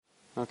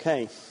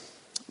Okay,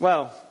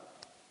 well,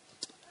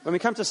 when we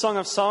come to Song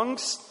of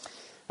Songs,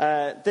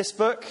 this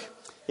book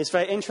is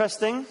very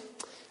interesting.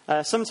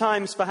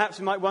 Sometimes perhaps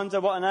we might wonder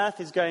what on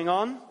earth is going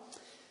on.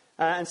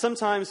 And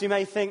sometimes we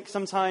may think,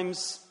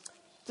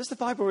 does the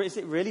Bible, is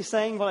it really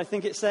saying what I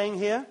think it's saying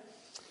here?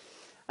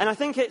 And I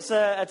think it's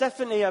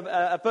definitely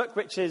a book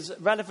which is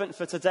relevant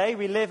for today.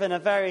 We live in a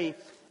very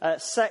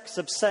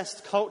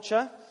sex-obsessed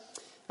culture.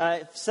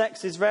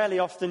 Sex is rarely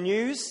off the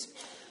news.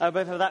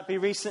 Whether that be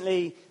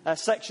recently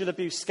sexual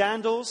abuse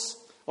scandals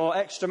or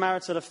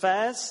extramarital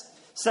affairs.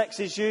 Sex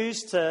is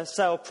used to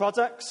sell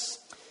products.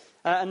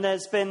 And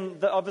there's been,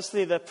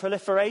 obviously, the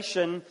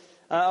proliferation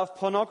of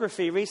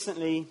pornography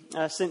recently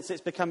since it's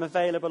become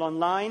available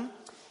online.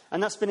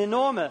 And that's been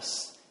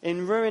enormous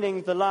in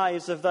ruining the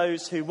lives of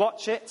those who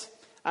watch it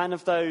and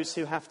of those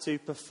who have to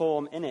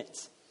perform in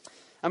it.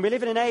 And we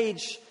live in an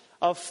age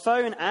of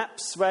phone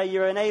apps where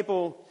you're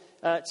unable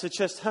to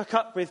just hook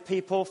up with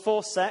people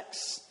for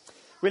sex.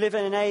 We live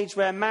in an age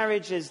where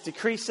marriage is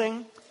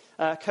decreasing,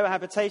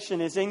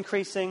 cohabitation is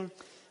increasing,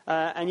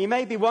 and you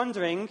may be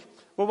wondering,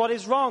 well, what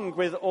is wrong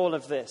with all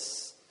of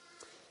this?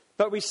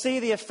 But we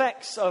see the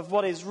effects of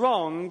what is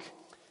wrong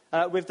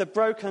with the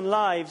broken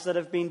lives that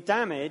have been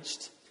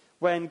damaged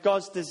when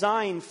God's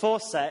design for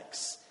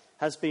sex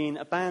has been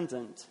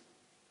abandoned.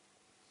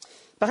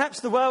 Perhaps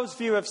the world's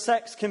view of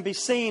sex can be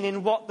seen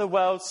in what the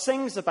world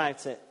sings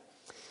about it.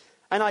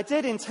 And I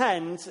did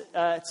intend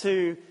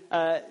to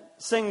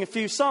sing a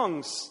few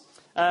songs,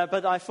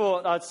 but I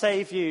thought I'd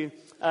save you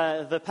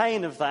the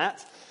pain of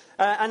that.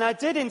 And I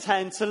did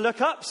intend to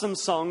look up some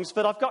songs,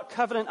 but I've got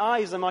Covenant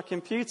Eyes on my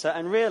computer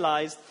and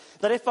realised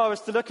that if I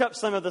was to look up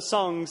some of the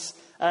songs,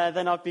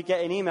 then I'd be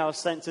getting emails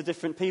sent to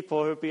different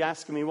people who would be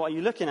asking me, what are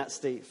you looking at,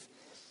 Steve?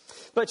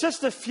 But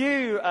just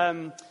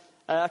a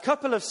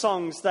couple of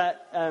songs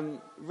that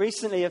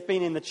recently have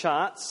been in the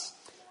charts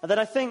that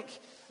I think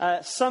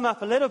sum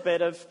up a little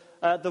bit of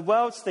the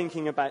world's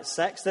thinking about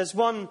sex. There's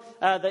one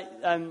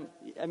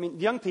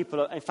young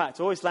people, in fact,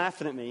 are always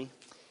laughing at me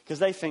because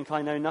they think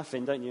I know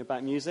nothing, don't you,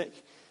 about music?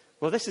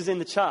 Well, this is in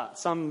the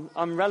charts. I'm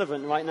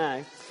relevant right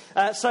now.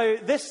 So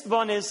this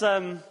one is,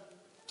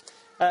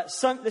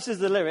 this is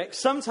the lyric.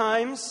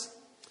 Sometimes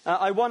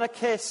I want to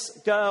kiss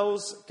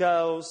girls,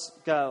 girls,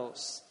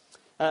 girls.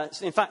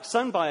 In fact,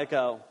 sung by a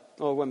girl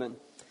or a woman.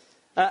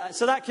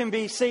 So that can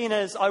be seen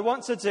as I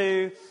want to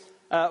do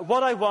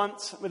what I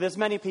want with as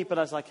many people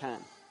as I can.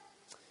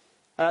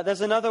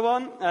 There's another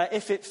one.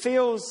 If it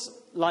feels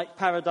like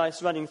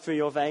paradise running through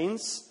your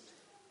veins,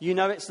 you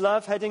know it's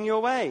love heading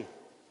your way.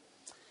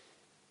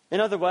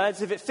 In other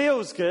words, if it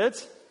feels good,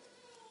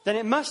 then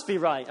it must be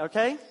right,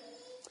 okay?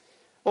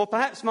 Or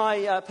perhaps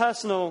my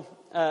personal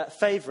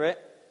favourite.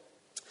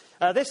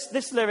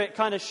 This lyric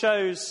kind of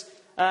shows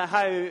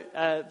how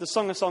the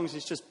Song of Songs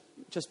is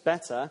just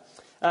better.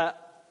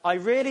 I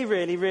really,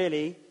 really,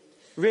 really,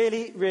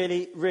 really,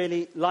 really,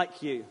 really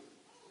like you.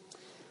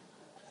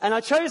 And I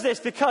chose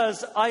this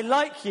because I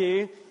like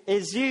you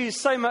is used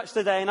so much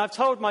today. And I've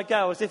told my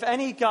girls, if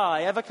any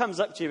guy ever comes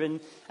up to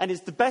you and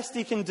is the best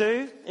he can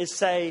do is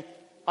say,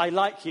 I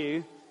like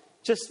you,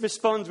 just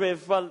respond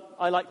with, well,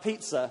 I like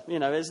pizza. You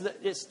know,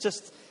 it's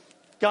just,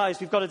 guys,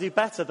 we've got to do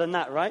better than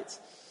that, right?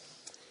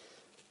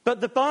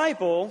 But the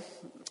Bible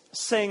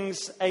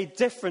sings a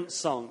different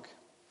song.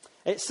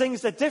 It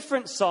sings a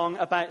different song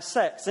about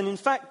sex. And in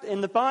fact,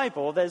 in the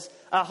Bible, there's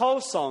a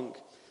whole song,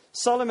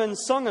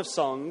 Solomon's Song of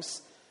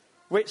Songs,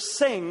 which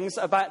sings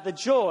about the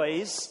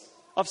joys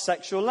of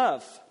sexual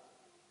love.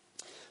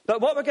 But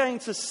what we're going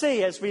to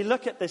see as we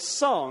look at this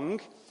song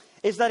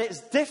is that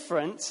it's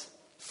different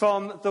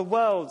from the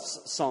world's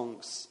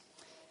songs.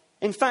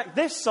 In fact,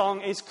 this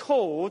song is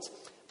called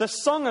the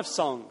Song of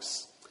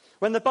Songs.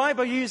 When the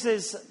Bible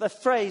uses the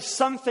phrase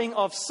something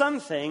of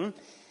something,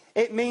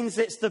 it means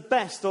it's the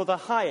best or the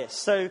highest.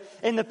 So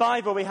in the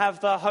Bible we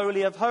have the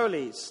Holy of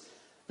Holies,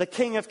 the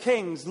King of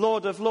Kings,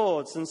 Lord of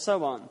Lords, and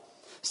so on.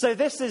 So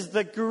this is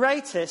the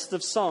greatest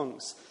of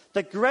songs,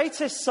 the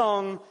greatest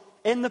song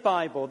in the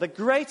Bible, the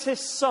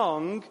greatest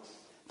song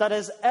that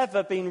has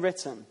ever been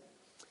written.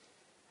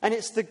 And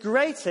it's the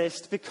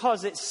greatest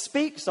because it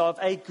speaks of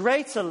a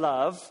greater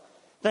love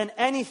than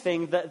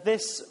anything that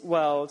this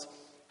world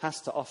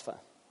has to offer.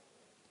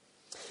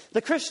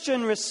 The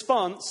Christian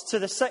response to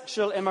the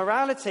sexual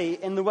immorality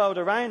in the world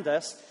around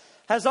us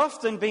has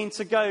often been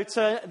to go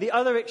to the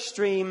other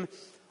extreme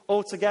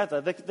altogether.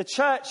 The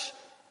church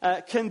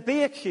can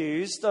be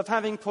accused of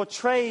having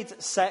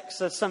portrayed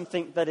sex as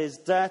something that is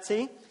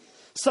dirty,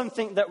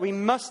 something that we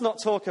must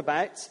not talk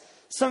about,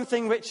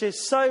 something which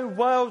is so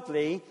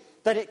worldly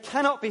that it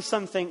cannot be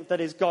something that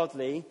is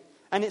godly,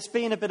 and it's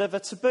been a bit of a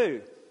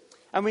taboo.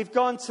 And we've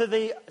gone to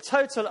the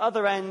total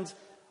other end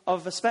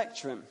of the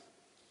spectrum.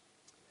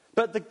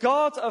 But the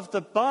God of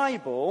the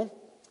Bible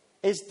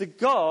is the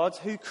God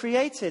who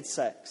created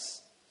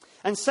sex.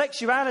 And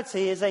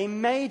sexuality is a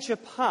major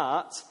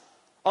part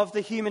of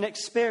the human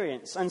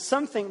experience and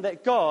something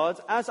that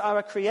God, as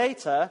our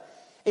creator,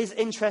 is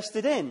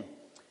interested in.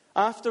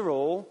 After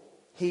all,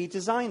 he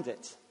designed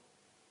it.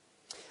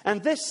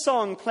 And this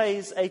song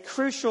plays a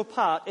crucial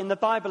part in the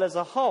Bible as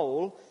a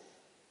whole,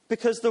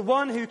 because the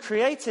one who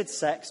created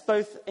sex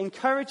both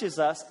encourages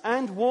us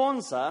and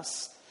warns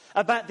us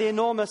about the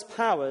enormous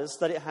powers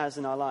that it has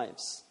in our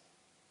lives.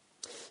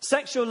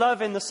 Sexual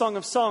love in the Song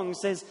of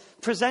Songs is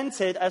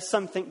presented as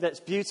something that's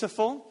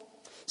beautiful,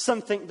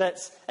 something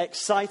that's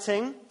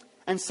exciting,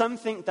 and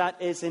something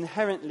that is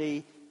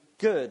inherently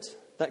good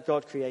that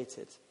God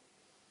created.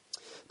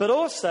 But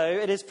also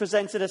it is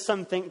presented as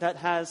something that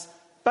has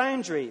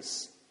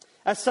boundaries,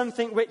 as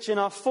something which in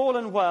our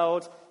fallen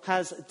world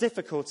has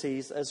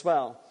difficulties as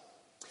well.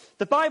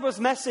 The Bible's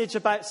message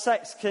about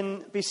sex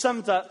can be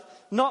summed up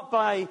not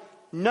by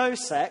no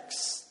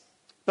sex,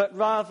 but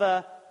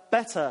rather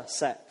better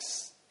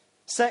sex.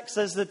 Sex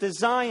as the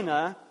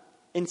designer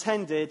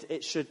intended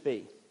it should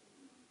be.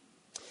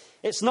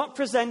 It's not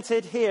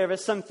presented here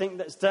as something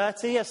that's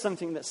dirty, as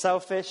something that's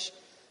selfish,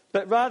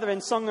 but rather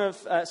in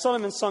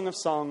Solomon's Song of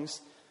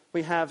Songs,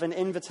 we have an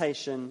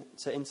invitation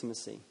to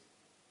intimacy.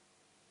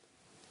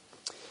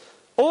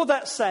 All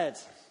that said,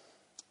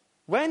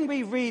 when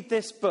we read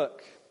this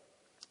book,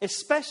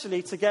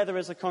 especially together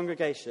as a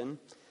congregation,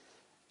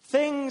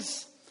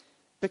 things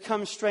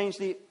become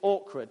strangely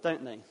awkward,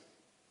 don't they?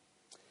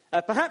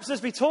 Perhaps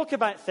as we talk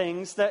about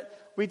things that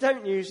we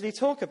don't usually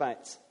talk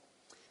about.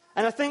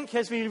 And I think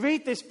as we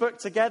read this book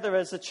together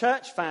as a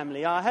church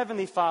family, our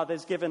Heavenly Father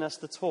has given us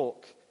the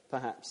talk,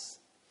 perhaps.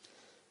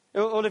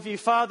 All of you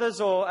fathers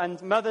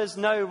and mothers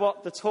know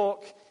what the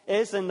talk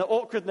is and the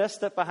awkwardness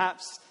that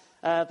perhaps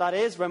that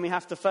is when we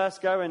have to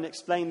first go and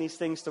explain these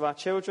things to our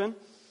children.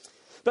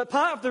 But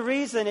part of the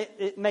reason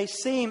it may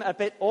seem a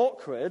bit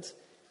awkward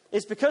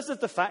is because of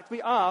the fact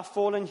we are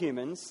fallen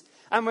humans,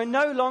 and we're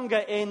no longer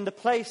in the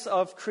place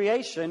of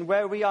creation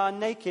where we are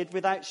naked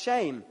without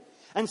shame.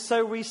 And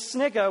so we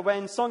snigger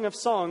when Song of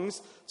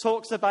Songs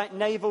talks about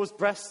navels,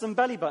 breasts and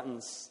belly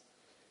buttons.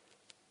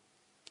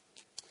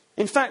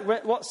 In fact,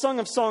 what Song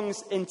of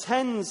Songs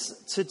intends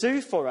to do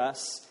for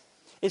us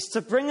is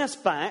to bring us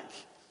back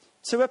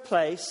to a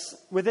place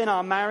within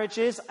our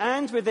marriages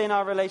and within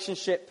our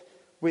relationship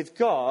with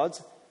God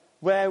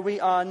where we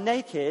are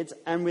naked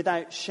and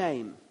without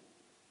shame.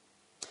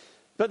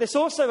 But this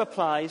also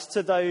applies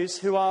to those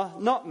who are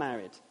not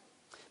married.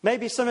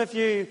 Maybe some of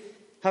you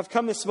have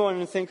come this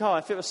morning and think,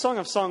 if it was Song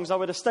of Songs, I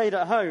would have stayed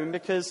at home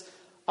because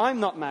I'm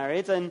not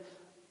married and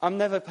I'm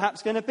never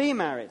perhaps going to be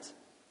married.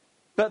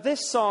 But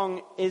this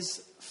song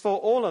is for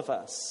all of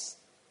us.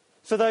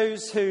 For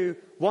those who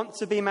want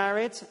to be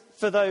married,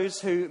 for those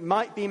who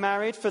might be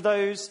married, for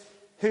those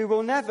who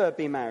will never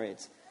be married.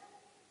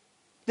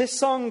 This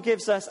song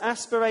gives us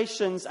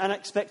aspirations and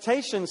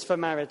expectations for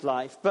married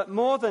life, but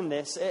more than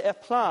this, it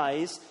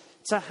applies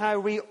to how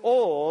we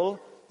all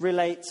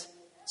relate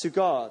to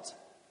God.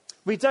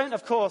 We don't,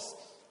 of course,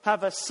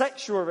 have a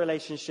sexual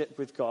relationship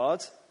with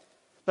God,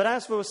 but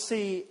as we'll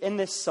see in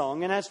this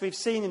song, and as we've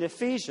seen in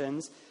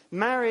Ephesians,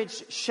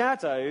 marriage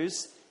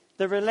shadows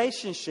the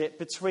relationship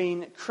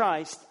between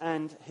Christ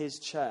and his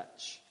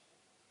church.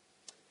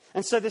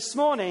 And so this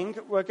morning,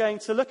 we're going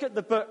to look at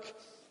the book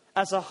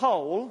as a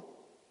whole,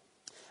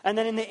 and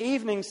then in the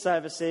evening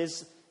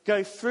services,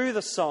 go through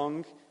the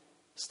song,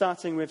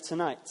 starting with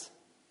tonight.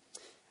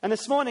 And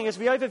this morning, as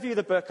we overview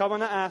the book, I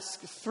want to ask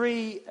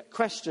 3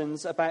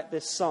 questions about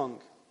this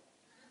song.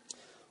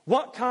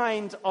 What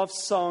kind of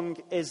song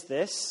is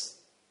this?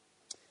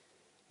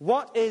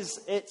 What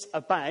is it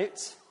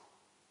about?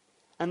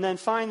 And then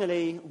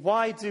finally,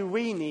 why do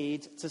we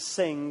need to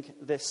sing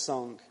this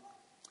song?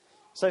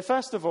 So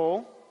first of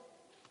all,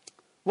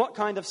 what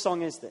kind of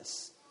song is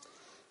this?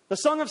 The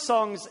Song of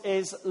Songs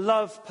is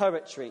love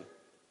poetry.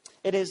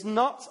 It is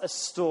not a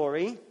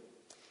story.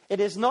 It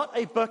is not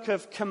a book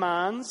of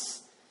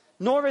commands,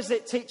 nor is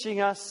it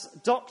teaching us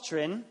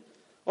doctrine,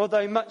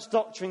 although much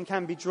doctrine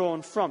can be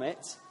drawn from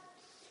it.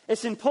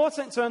 It's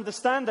important to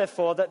understand,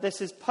 therefore, that this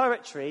is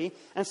poetry,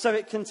 and so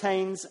it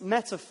contains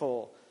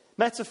metaphor.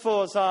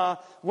 Metaphors are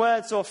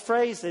words or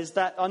phrases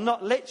that are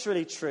not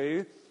literally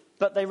true,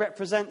 but they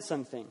represent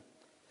something.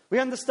 We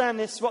understand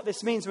what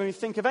this means when we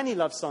think of any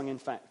love song, in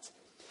fact.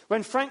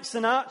 When Frank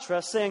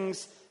Sinatra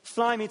sings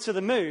 "Fly Me to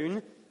the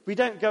Moon," we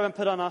don't go and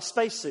put on our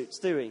spacesuits,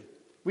 do we?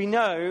 We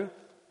know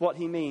what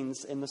he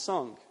means in the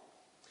song.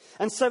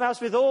 And so,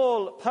 as with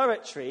all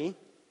poetry,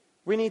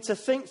 we need to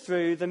think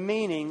through the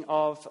meaning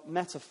of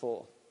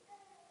metaphor.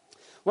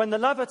 When the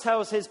lover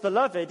tells his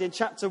beloved in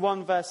chapter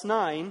 1, verse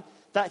 9,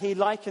 that he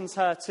likens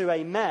her to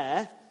a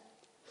mare,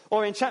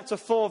 or in chapter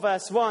 4,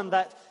 verse 1,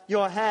 that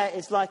your hair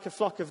is like a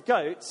flock of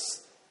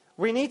goats,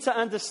 we need to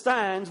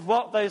understand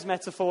what those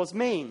metaphors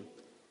mean.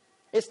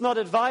 It's not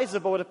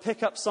advisable to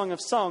pick up Song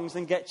of Songs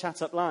and get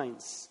chat-up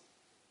lines.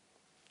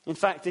 In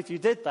fact, if you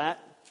did that,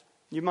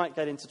 you might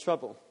get into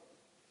trouble.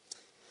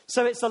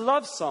 So it's a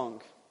love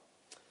song,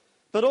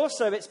 but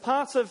also it's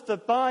part of the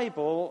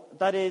Bible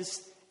that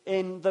is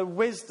in the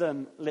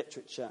wisdom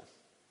literature.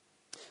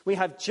 We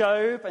have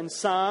Job and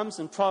Psalms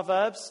and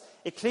Proverbs,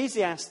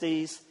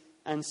 Ecclesiastes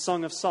and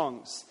Song of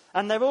Songs.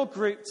 And they're all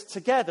grouped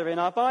together in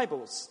our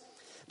Bibles.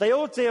 They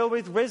all deal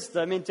with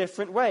wisdom in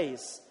different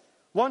ways.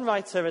 One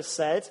writer has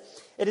said,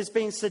 it has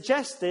been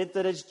suggested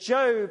that as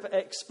Job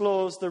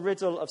explores the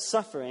riddle of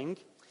suffering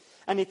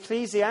and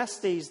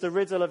Ecclesiastes the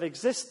riddle of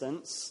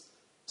existence,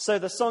 so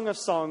the Song of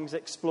Songs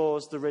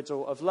explores the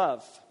riddle of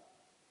love.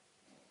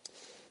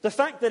 The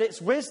fact that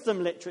it's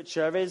wisdom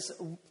literature is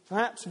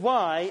perhaps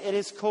why it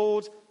is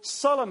called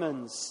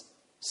Solomon's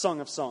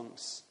Song of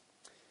Songs.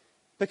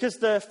 Because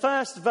the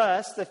first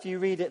verse, if you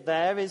read it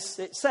there, it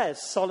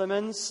says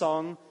Solomon's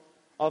Song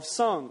of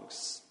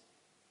Songs.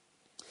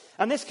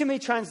 And this can be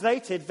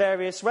translated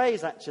various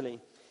ways, actually.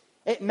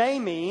 It may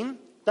mean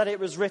that it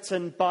was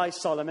written by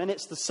Solomon.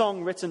 It's the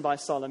song written by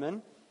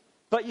Solomon.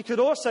 But you could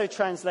also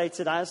translate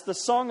it as the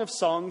Song of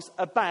Songs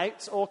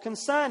about or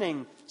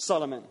concerning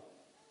Solomon.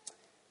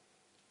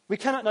 We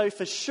cannot know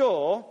for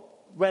sure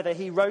whether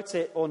he wrote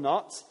it or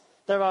not.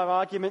 There are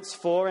arguments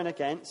for and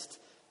against.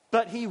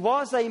 But he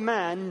was a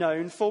man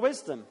known for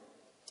wisdom.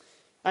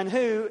 And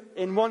who,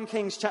 in 1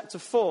 Kings chapter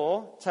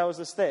 4, tells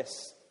us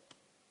this.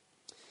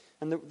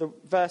 And the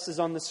verse is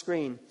on the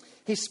screen.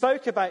 He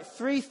spoke about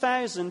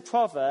 3,000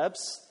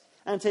 proverbs,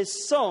 and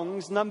his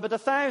songs numbered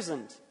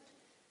 1,000.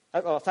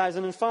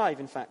 1,005,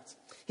 in fact.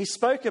 He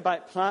spoke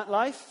about plant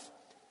life,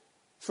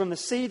 from the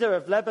cedar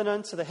of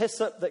Lebanon to the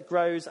hyssop that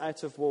grows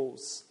out of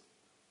walls.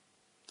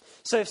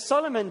 So if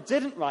Solomon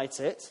didn't write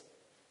it,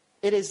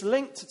 it is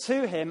linked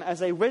to him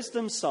as a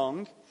wisdom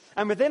song,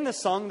 and within the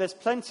song there's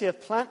plenty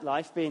of plant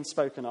life being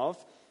spoken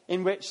of,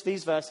 in which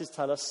these verses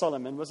tell us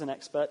Solomon was an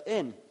expert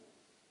in.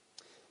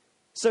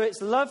 So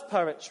it's love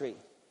poetry.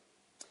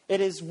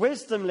 It is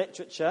wisdom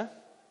literature.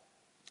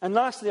 And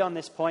lastly on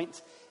this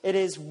point, it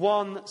is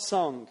one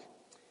song.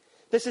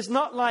 This is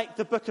not like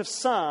the book of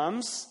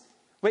Psalms,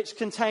 which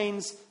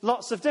contains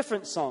lots of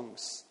different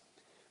songs,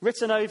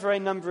 written over a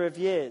number of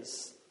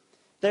years.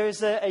 There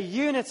is a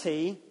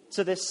unity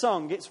to this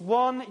song. It's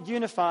one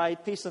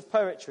unified piece of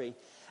poetry.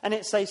 And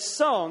it's a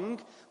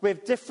song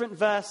with different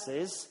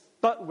verses,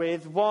 but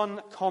with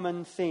one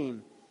common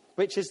theme,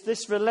 which is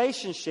this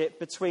relationship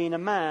between a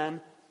man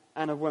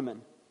and a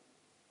woman.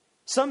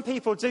 Some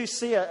people do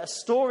see a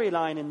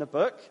storyline in the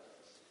book,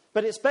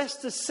 but it's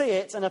best to see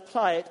it and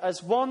apply it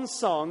as one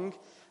song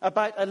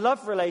about a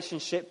love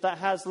relationship that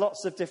has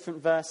lots of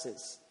different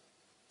verses.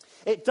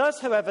 It does,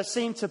 however,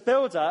 seem to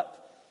build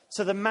up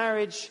to the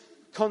marriage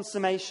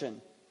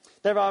consummation.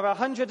 There are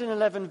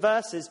 111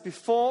 verses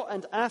before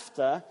and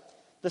after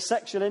the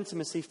sexual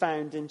intimacy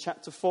found in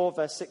chapter 4,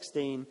 verse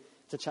 16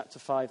 to chapter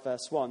 5,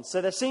 verse 1.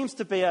 So there seems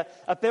to be a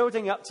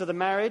building up to the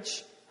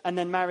marriage and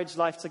then marriage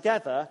life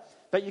together,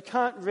 but you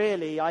can't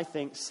really, I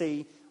think,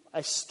 see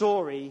a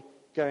story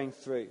going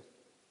through.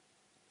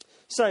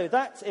 So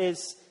that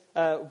is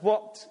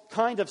what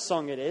kind of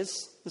song it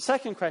is. The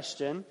second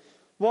question,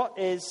 what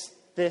is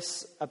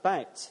this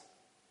about?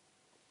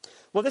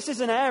 Well, this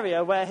is an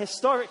area where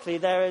historically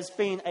there has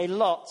been a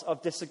lot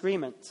of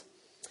disagreement.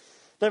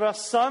 There are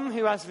some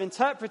who have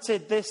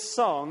interpreted this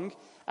song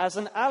as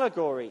an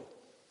allegory.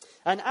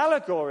 An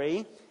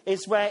allegory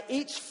is where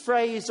each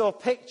phrase or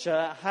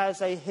picture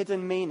has a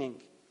hidden meaning.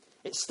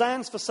 It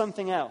stands for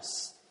something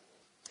else.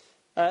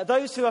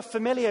 Those who are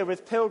familiar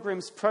with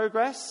Pilgrim's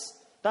Progress,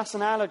 that's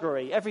an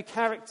allegory. Every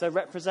character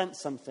represents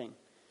something.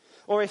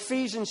 Or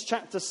Ephesians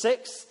chapter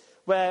 6,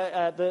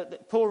 where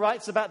Paul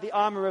writes about the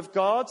armour of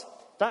God,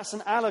 that's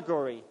an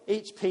allegory.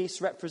 Each piece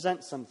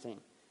represents something.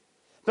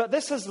 But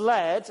this has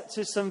led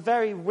to some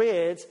very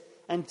weird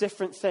and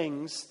different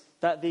things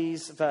that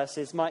these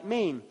verses might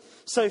mean.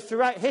 So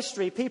throughout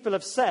history, people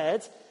have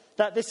said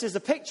that this is a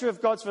picture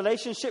of God's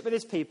relationship with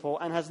his people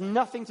and has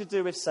nothing to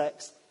do with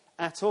sex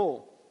at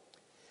all.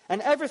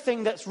 And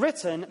everything that's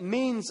written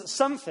means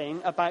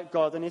something about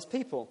God and his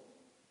people.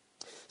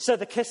 So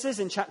the kisses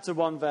in chapter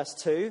 1, verse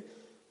 2,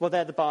 well,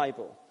 they're the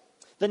Bible.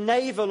 The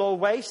navel or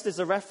waist is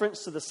a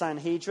reference to the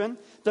Sanhedrin.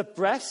 The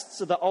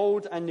breasts are the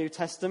Old and New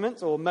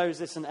Testament, or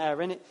Moses and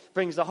Aaron. It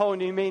brings a whole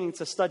new meaning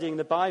to studying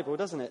the Bible,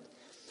 doesn't it?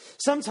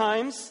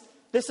 Sometimes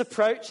this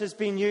approach has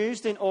been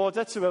used in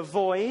order to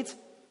avoid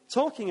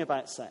talking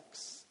about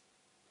sex,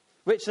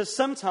 which has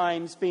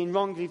sometimes been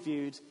wrongly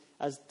viewed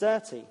as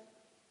dirty.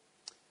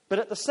 But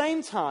at the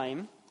same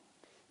time,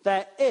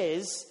 there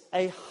is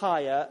a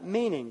higher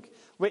meaning,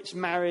 which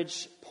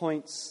marriage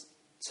points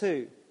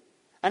to.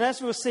 And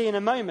as we'll see in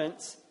a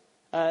moment,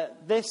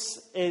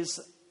 this is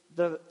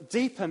the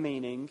deeper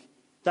meaning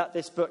that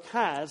this book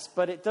has,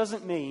 but it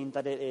doesn't mean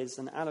that it is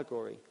an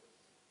allegory.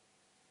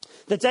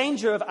 The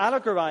danger of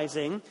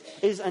allegorizing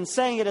and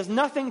saying it has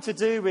nothing to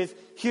do with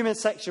human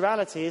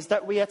sexuality is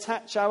that we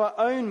attach our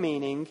own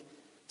meaning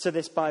to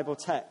this Bible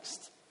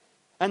text.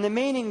 And the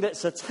meaning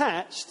that's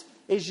attached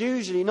is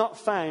usually not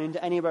found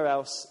anywhere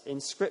else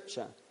in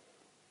Scripture.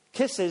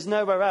 Kisses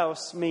nowhere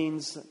else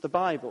means the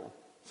Bible,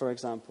 for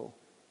example.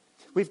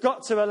 We've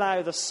got to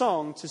allow the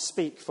song to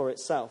speak for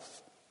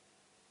itself.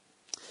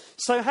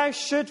 So how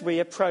should we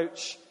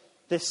approach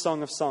this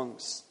Song of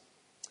Songs?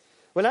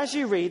 Well, as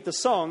you read the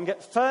song,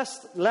 at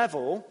first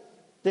level,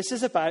 this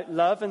is about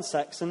love and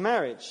sex and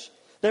marriage.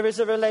 There is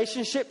a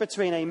relationship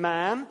between a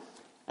man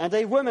and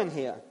a woman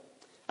here.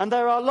 And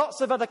there are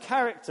lots of other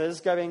characters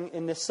going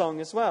in this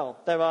song as well.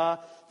 There are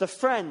the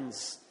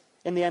friends.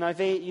 In the NIV,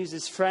 it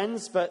uses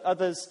friends, but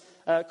others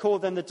call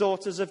them the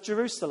daughters of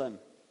Jerusalem.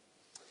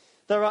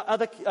 There are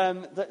the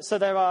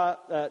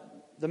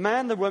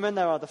man, the woman,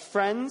 there are the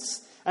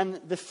friends. And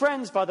the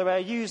friends, by the way, are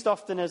used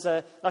often as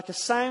a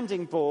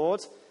sounding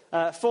board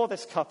for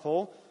this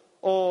couple,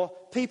 or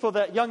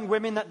young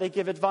women that they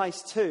give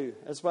advice to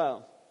as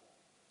well.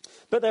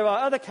 But there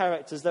are other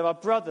characters. There are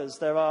brothers.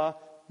 There are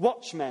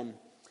watchmen.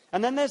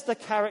 And then there's the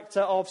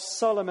character of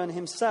Solomon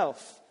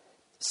himself.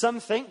 Some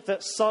think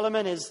that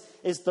Solomon is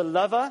the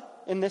lover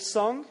in this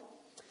song,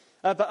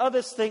 but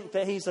others think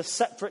that he's a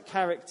separate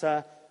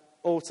character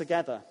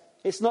altogether.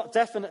 It's not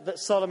definite that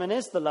Solomon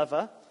is the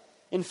lover.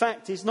 In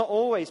fact, he's not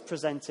always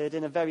presented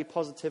in a very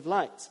positive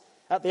light.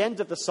 At the end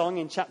of the song,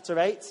 in chapter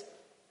 8,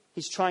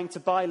 he's trying to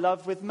buy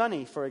love with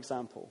money, for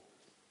example.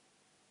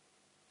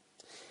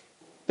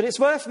 But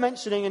it's worth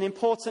mentioning an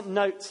important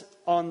note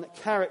on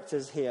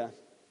characters here.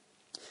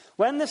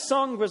 When the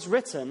song was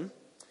written,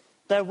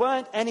 there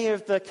weren't any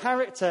of the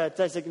character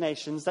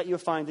designations that you'll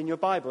find in your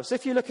Bible. So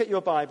if you look at your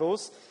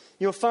Bibles,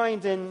 you'll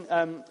find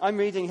I'm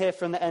reading here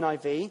from the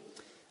NIV,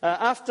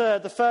 after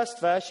the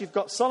first verse, you've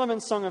got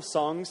Solomon's Song of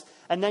Songs,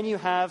 and then you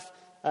have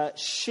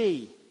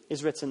she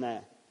is written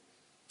there.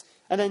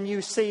 And then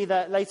you see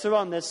that later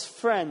on there's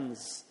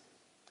friends,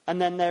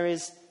 and then there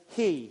is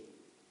he.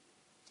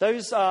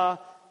 Those are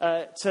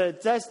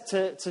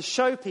to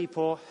show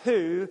people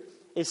who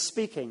is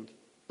speaking.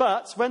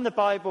 But when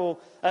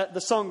the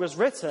song was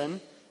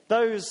written,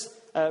 those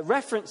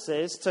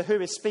references to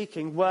who is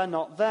speaking were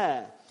not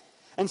there.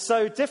 And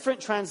so different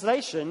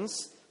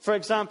translations, for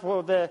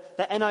example, the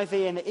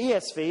NIV and the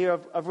ESV,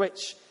 of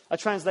which are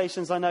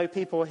translations I know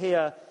people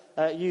here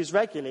use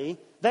regularly,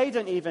 they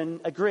don't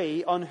even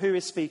agree on who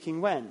is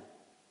speaking when.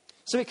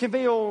 So it can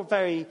be all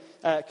very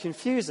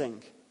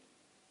confusing.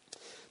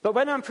 But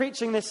when I'm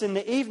preaching this in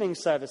the evening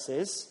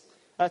services,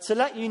 to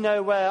let you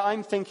know where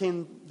I'm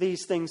thinking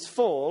these things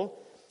fall,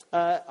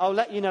 I'll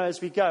let you know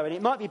as we go. And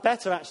it might be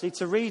better, actually,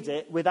 to read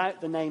it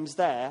without the names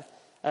there.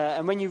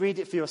 And when you read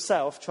it for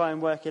yourself, try and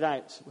work it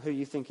out, who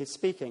you think is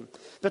speaking.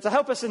 But to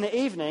help us in the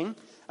evening,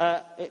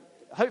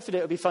 hopefully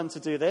it'll be fun to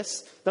do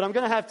this, but I'm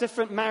going to have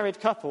different married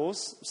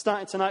couples,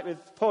 starting tonight with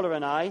Paula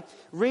and I,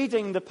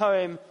 reading the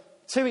poem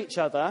to each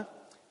other,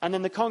 and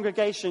then the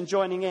congregation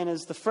joining in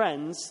as the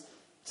friends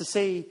to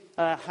see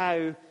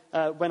how,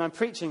 when I'm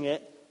preaching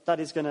it, that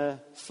is going to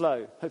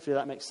flow. Hopefully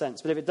that makes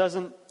sense. But if it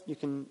doesn't, you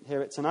can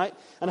hear it tonight.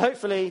 And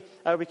hopefully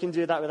we can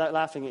do that without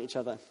laughing at each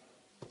other.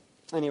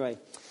 Anyway.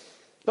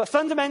 But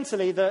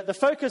fundamentally, the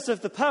focus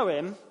of the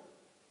poem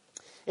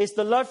is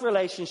the love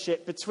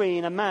relationship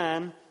between a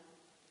man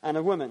and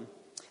a woman.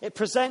 It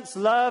presents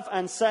love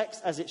and sex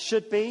as it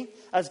should be,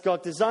 as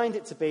God designed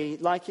it to be,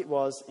 like it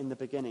was in the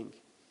beginning.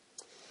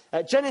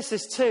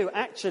 Genesis 2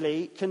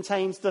 actually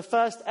contains the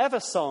first ever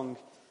song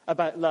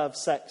about love,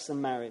 sex,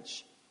 and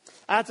marriage.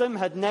 Adam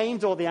had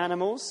named all the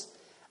animals,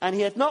 and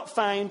he had not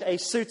found a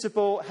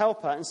suitable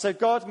helper, and so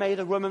God made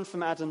a woman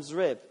from Adam's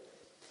rib.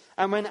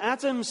 And when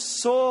Adam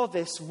saw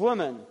this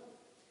woman,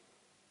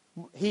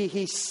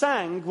 he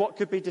sang what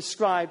could be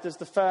described as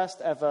the first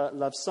ever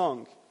love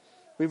song.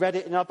 We read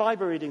it in our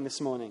Bible reading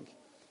this morning.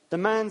 The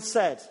man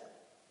said,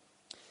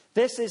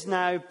 "This is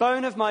now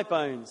bone of my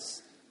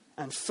bones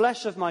and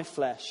flesh of my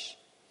flesh.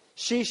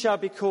 She shall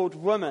be called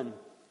woman,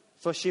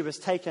 for she was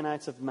taken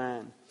out of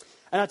man."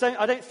 And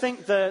I don't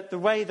think the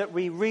way that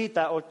we read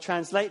that or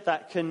translate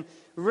that can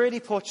really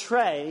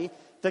portray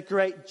the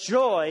great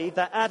joy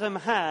that Adam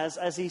has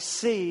as he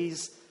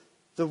sees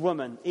the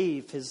woman,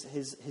 Eve,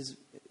 his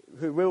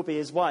who will be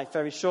his wife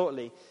very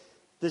shortly.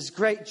 There's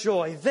great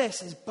joy.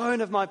 This is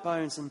bone of my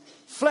bones and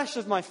flesh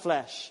of my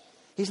flesh.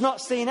 He's not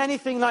seen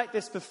anything like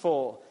this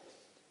before.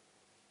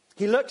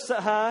 He looks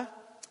at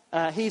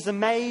her, he's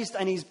amazed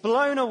and he's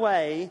blown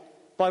away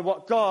by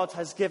what God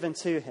has given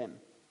to him.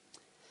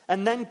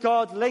 And then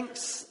God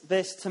links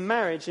this to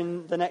marriage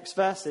in the next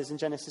verses in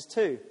Genesis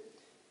 2.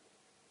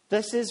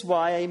 This is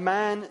why a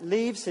man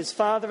leaves his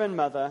father and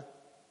mother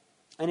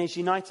and is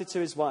united to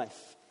his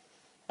wife,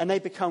 and they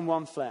become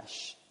one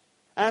flesh.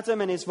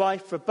 Adam and his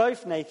wife were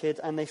both naked,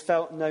 and they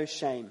felt no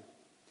shame.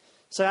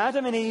 So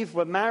Adam and Eve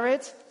were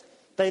married,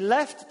 they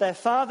left their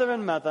father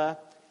and mother,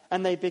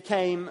 and they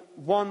became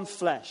one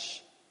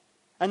flesh.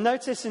 And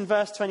notice in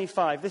verse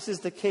 25, this is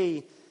the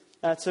key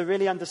to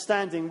really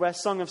understanding where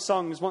Song of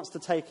Songs wants to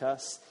take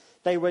us.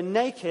 They were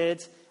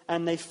naked,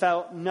 and they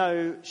felt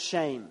no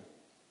shame.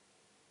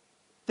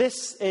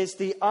 This is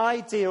the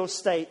ideal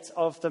state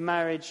of the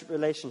marriage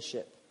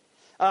relationship.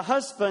 A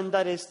husband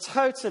that is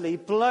totally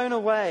blown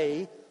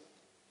away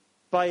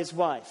by his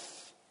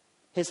wife,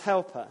 his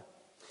helper,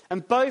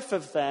 and both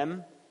of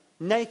them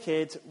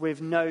naked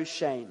with no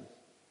shame.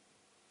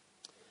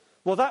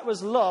 Well, that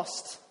was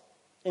lost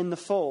in the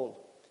fall,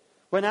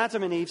 when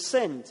Adam and Eve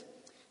sinned.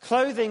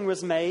 Clothing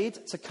was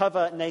made to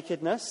cover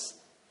nakedness,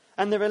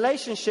 and the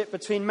relationship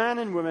between man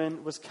and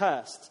woman was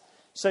cursed.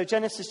 So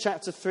Genesis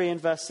chapter 3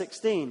 and verse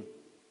 16.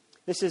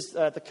 This is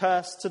the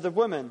curse to the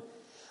woman.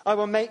 I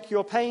will make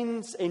your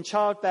pains in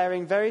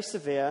childbearing very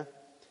severe.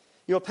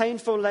 With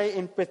painful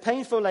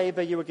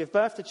labor you will give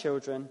birth to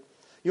children.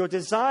 Your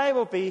desire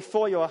will be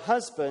for your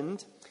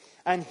husband,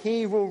 and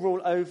he will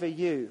rule over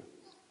you.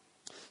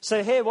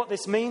 So here what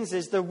this means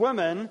is the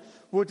woman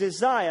will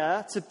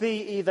desire to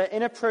be either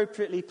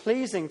inappropriately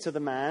pleasing to the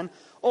man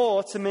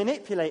or to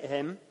manipulate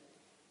him,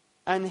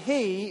 and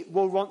he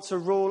will want to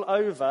rule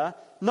over,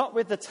 not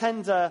with the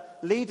tender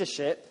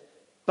leadership,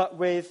 but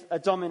with a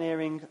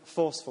domineering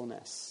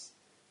forcefulness.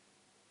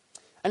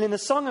 And in the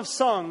Song of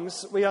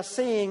Songs, we are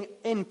seeing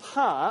in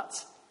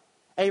part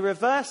a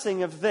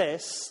reversing of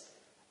this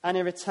and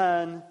a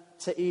return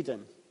to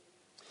Eden.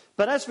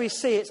 But as we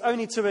see, it's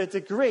only to a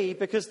degree,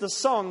 because the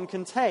song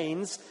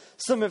contains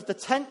some of the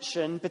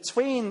tension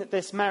between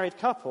this married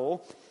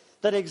couple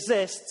that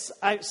exists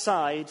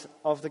outside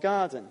of the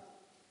garden.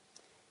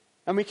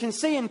 And we can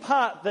see in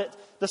part that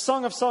the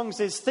Song of Songs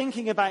is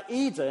thinking about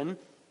Eden,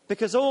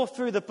 because all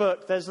through the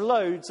book there's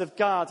loads of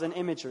garden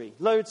imagery,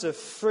 loads of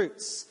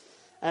fruits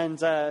and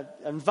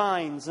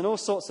vines and all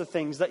sorts of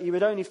things that you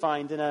would only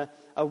find in a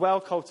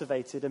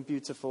well-cultivated and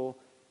beautiful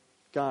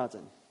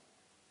garden.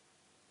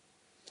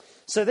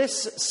 So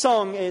this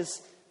song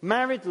is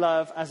married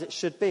love as it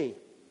should be.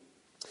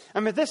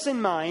 And with this in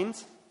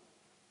mind,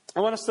 I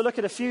want us to look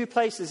at a few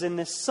places in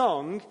this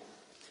song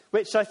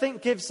which I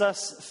think gives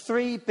us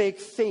three big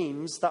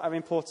themes that are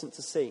important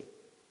to see.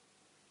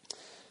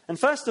 And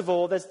first of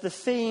all, there's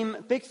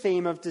the big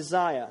theme of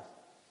desire.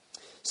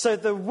 So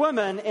the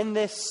woman in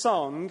this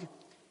song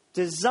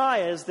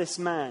desires this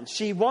man.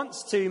 She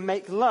wants to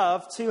make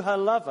love to her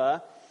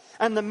lover,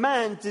 and the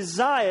man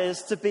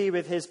desires to be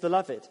with his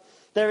beloved.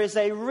 There is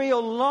a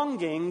real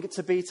longing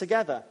to be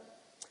together,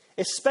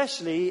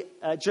 especially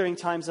during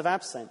times of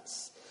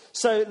absence.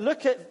 So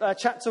look at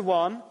chapter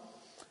 1,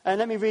 and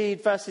let me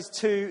read verses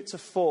 2 to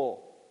 4.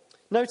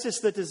 Notice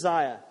the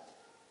desire.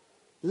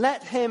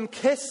 Let him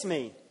kiss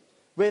me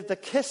with the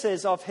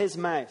kisses of his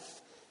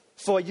mouth,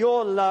 for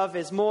your love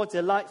is more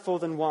delightful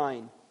than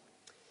wine.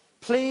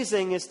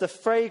 Pleasing is the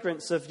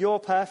fragrance of your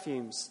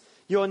perfumes.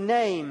 Your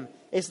name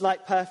is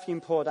like perfume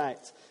poured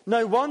out.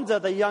 No wonder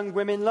the young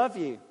women love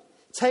you.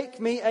 Take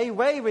me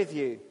away with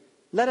you.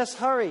 Let us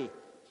hurry.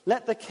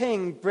 Let the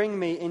king bring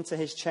me into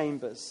his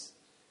chambers.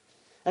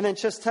 And then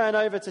just turn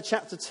over to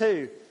chapter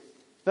 2,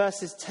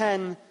 verses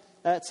 10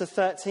 to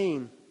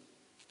 13.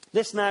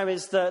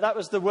 That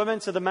was the woman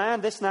to the man.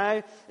 This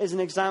now is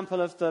an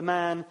example of the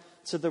man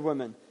to the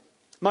woman.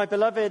 My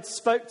beloved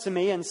spoke to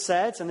me and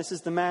said, and this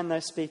is the man now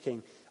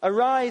speaking,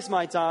 arise,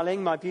 my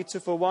darling, my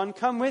beautiful one,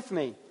 come with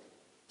me.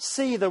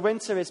 See, the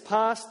winter is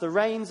past, the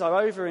rains are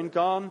over and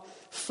gone.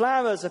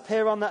 Flowers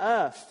appear on the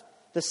earth.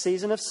 The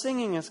season of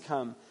singing has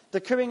come.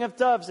 The cooing of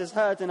doves is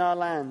heard in our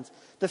land.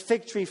 The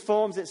fig tree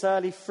forms its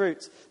early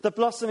fruit. The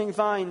blossoming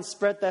vines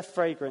spread their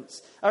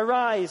fragrance.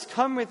 Arise,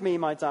 come with me,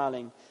 my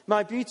darling,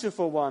 my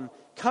beautiful one,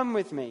 come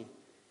with me.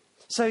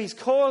 So he's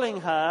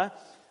calling her,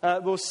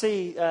 we'll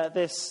see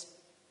this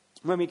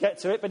when we get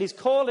to it, but he's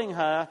calling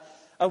her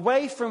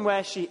away from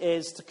where she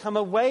is to come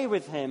away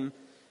with him,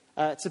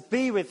 to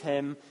be with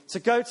him, to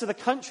go to the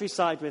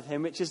countryside with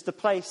him, which is the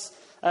place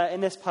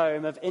in this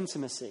poem of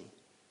intimacy.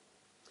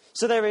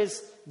 So there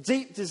is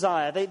deep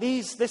desire.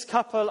 This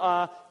couple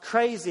are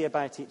crazy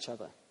about each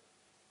other.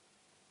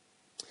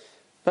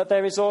 But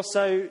there is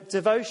also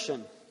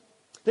devotion.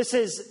 This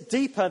is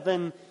deeper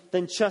than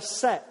just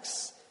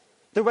sex.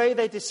 The way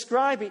they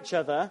describe each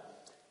other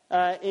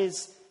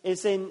is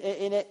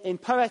in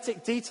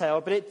poetic detail,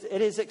 but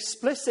it is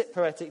explicit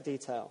poetic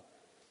detail.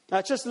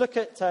 Just look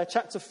at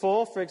chapter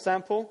 4, for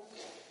example,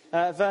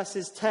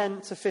 verses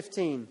 10 to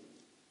 15.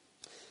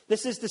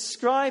 This is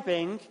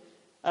describing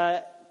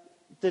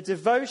the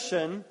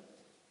devotion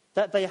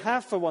that they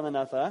have for one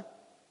another,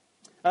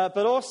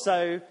 but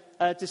also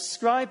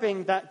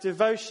describing that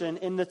devotion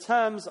in the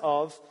terms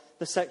of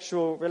the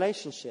sexual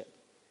relationship.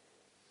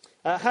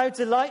 How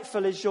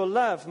delightful is your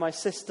love, my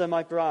sister,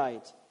 my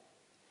bride.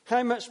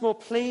 How much more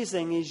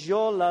pleasing is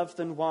your love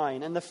than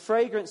wine, and the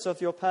fragrance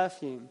of your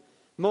perfume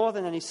more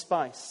than any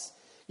spice.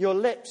 Your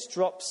lips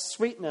drop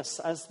sweetness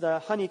as the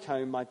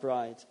honeycomb, my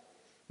bride.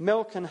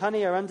 Milk and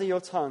honey are under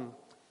your tongue.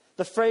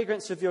 The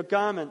fragrance of your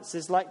garments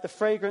is like the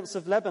fragrance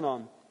of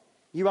Lebanon.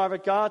 You are a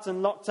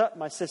garden locked up,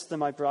 my sister,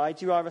 my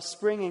bride. You are a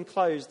spring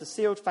enclosed, a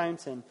sealed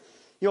fountain.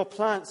 Your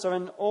plants are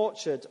an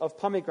orchard of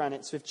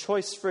pomegranates with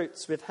choice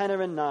fruits, with henna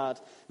and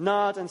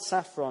nard and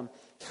saffron,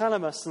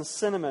 calamus and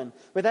cinnamon,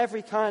 with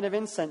every kind of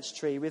incense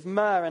tree, with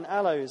myrrh and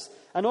aloes,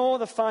 and all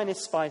the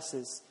finest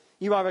spices.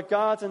 You are a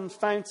garden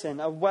fountain,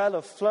 a well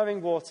of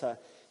flowing water,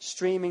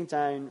 streaming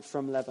down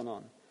from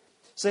Lebanon.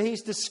 So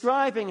he's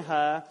describing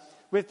her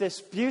with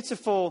this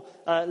beautiful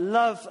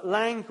love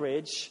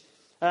language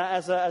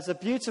as a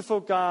beautiful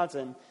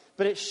garden,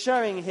 but it's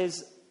showing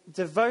his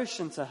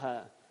devotion to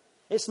her.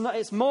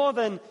 It's more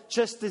than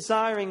just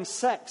desiring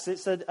sex.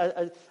 It's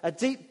a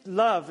deep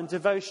love and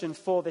devotion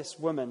for this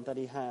woman that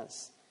he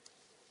has.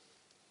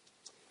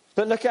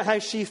 But look at how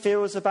she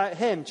feels about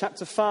him.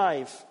 Chapter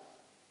 5,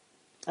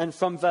 and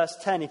from verse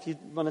 10, if you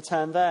want to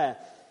turn there.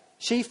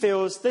 she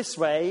feels this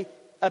way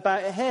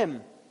about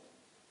him.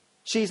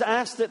 She's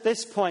asked at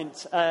this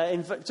point,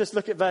 just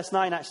look at verse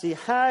 9 actually,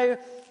 how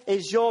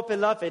is your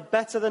beloved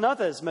better than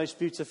others, most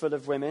beautiful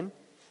of women?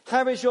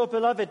 How is your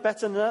beloved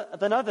better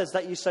than others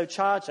that you so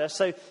charge her?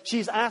 So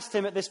she's asked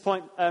him at this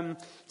point, can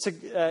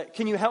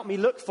you help me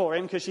look for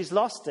him because she's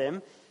lost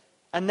him?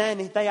 And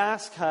then they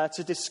ask her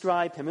to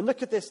describe him. And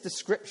look at this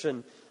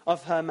description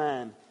of her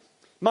man.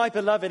 My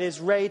beloved is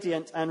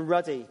radiant and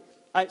ruddy,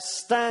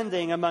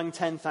 outstanding among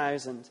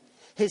 10,000.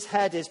 His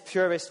head is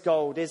purest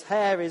gold. His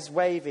hair is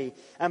wavy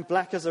and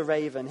black as a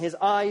raven. His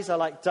eyes are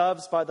like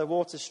doves by the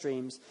water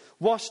streams,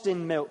 washed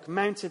in milk,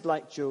 mounted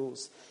like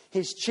jewels.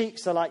 His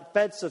cheeks are like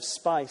beds of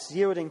spice,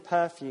 yielding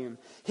perfume.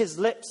 His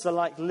lips are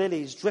like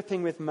lilies,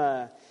 dripping with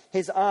myrrh.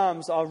 His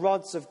arms are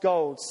rods of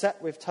gold,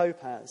 set with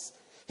topaz.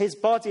 His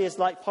body is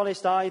like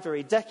polished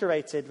ivory,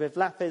 decorated with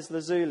lapis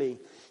lazuli.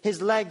 His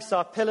legs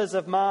are pillars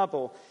of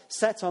marble,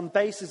 set on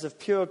bases of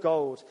pure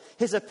gold.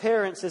 His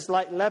appearance is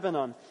like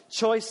Lebanon,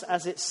 choice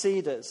as its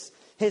cedars.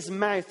 His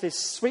mouth is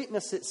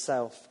sweetness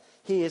itself.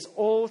 He is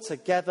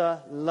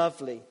altogether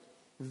lovely.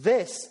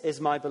 This is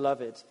my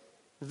beloved.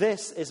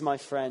 This is my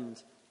friend,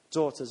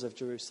 daughters of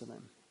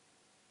Jerusalem.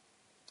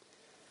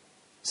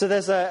 So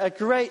there's a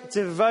great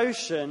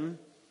devotion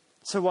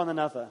to one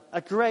another, a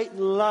great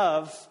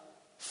love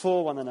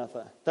for one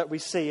another that we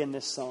see in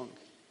this song.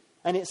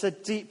 And it's a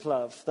deep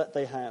love that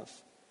they have.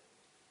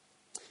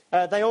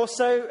 They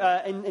also,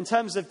 in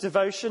terms of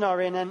devotion,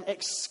 are in an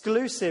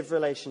exclusive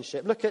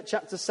relationship. Look at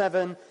chapter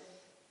 7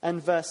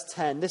 and verse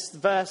 10. This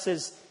verse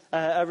is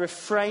a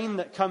refrain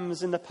that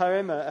comes in the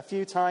poem a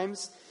few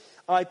times.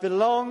 I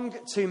belong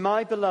to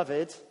my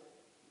beloved,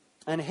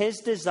 and his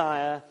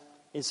desire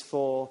is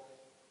for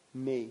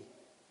me.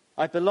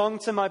 I belong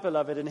to my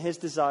beloved, and his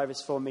desire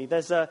is for me.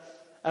 There's a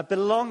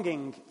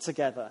belonging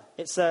together.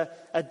 It's a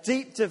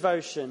deep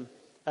devotion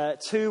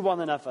to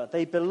one another.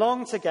 They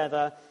belong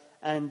together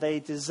and they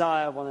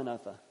desire one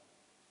another.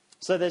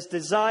 So there's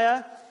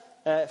desire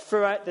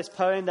throughout this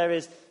poem. There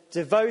is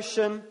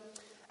devotion.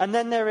 And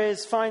then there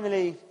is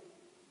finally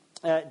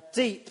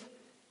deep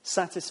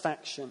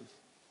satisfaction.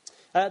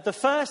 The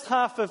first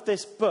half of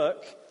this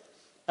book,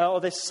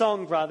 or this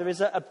song rather, is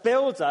a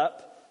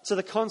build-up to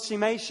the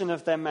consummation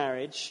of their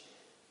marriage.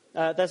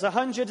 There's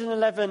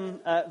 111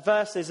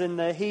 verses in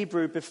the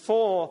Hebrew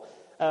before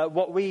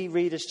what we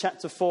read as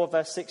chapter 4,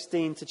 verse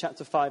 16 to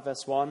chapter 5,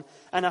 verse 1,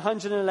 and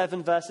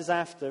 111 verses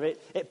after.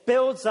 It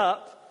builds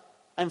up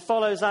and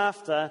follows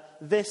after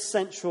this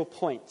central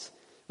point,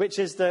 which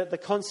is the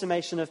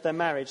consummation of their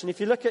marriage. And if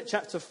you look at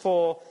chapter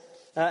 4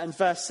 and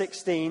verse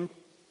 16,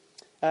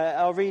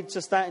 I'll read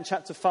just that in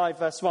chapter 5,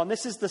 verse 1.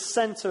 This is the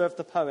center of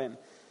the poem.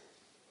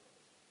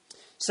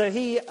 So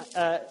he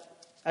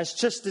has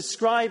just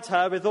described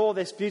her with all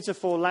this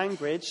beautiful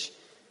language.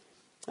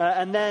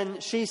 And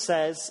then she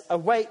says,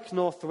 awake,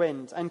 north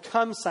wind, and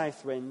come,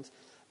 south wind.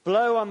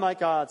 Blow on my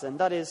garden,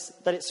 that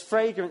its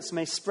fragrance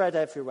may spread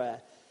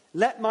everywhere.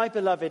 Let my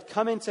beloved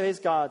come into his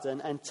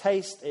garden and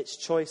taste its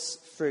choice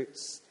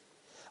fruits.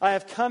 I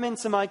have come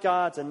into my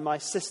garden, my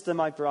sister,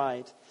 my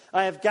bride.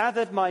 I have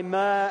gathered my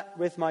myrrh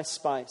with my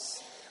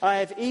spice. I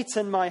have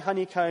eaten my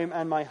honeycomb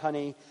and my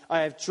honey.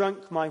 I have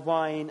drunk my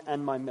wine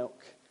and my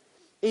milk.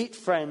 Eat,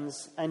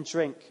 friends, and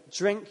drink.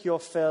 Drink your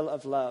fill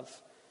of love.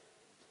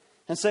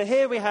 And so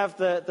here we have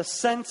the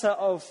center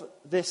of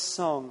this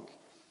song.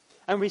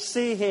 And we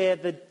see here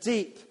the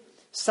deep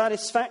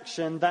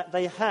satisfaction that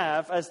they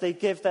have as they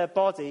give their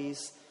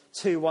bodies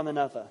to one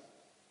another.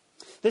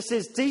 This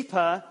is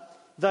deeper,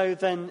 though,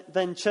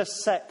 than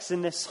just sex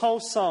in this whole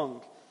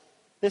song.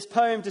 This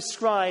poem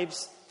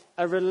describes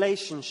a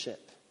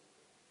relationship.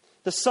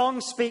 The song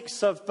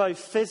speaks of both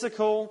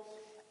physical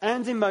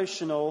and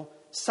emotional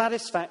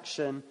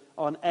satisfaction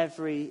on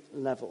every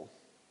level.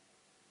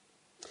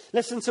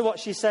 Listen to what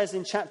she says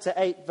in chapter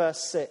 8,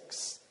 verse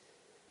 6.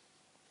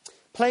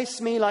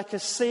 Place me like a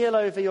seal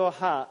over your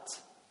heart,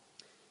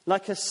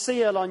 like a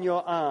seal on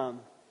your arm.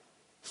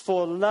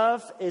 For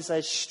love is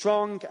as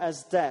strong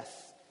as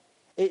death.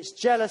 Its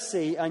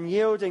jealousy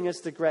unyielding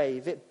as the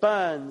grave. It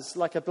burns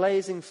like a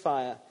blazing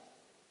fire,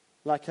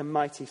 like a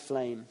mighty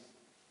flame.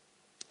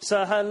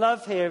 So her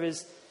love here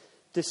is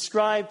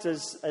described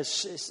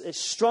as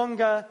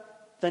stronger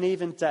than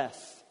even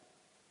death.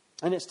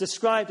 And it's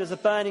described as a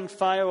burning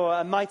fire or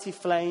a mighty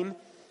flame,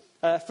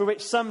 for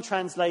which some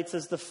translate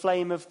as the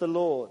flame of the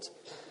Lord.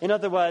 In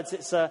other words,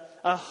 it's a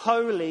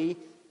holy,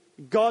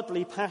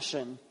 godly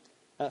passion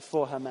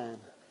for her man.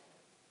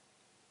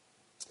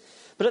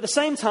 But at the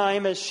same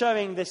time as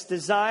showing this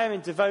desire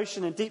and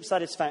devotion and deep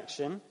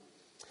satisfaction,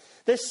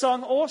 this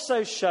song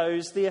also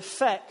shows the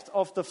effect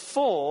of the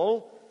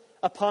fall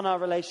upon our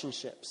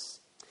relationships.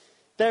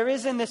 There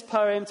is in this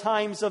poem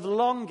times of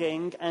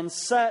longing and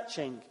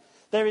searching.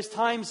 There is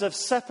times of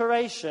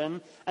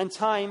separation and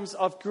times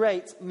of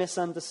great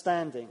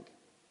misunderstanding.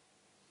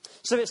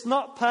 So it's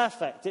not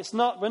perfect.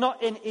 We're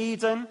not in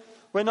Eden.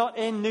 We're not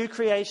in new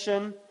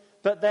creation.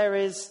 But there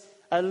is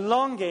a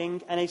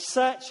longing and a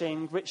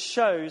searching which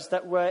shows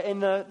that we're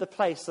in the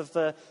place of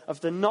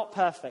the not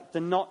perfect,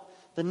 the not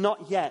the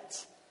not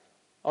yet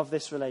of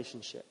this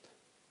relationship.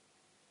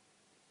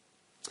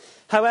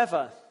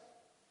 However,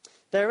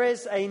 there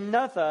is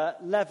another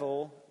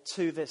level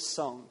to this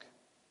song.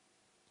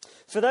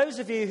 For those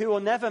of you who will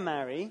never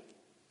marry,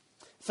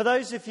 for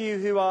those of you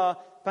who are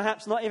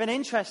perhaps not even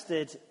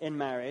interested in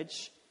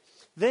marriage,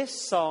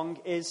 this song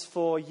is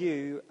for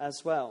you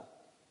as well.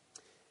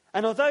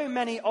 And although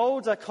many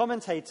older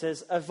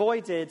commentators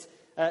avoided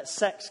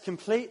sex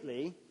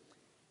completely,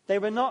 they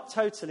were not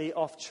totally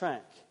off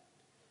track.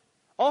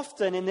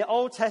 Often in the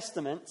Old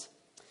Testament,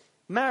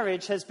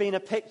 marriage has been a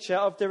picture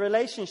of the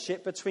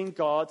relationship between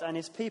God and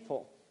his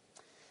people.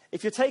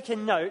 If you're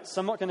taking notes,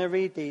 I'm not going to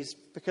read these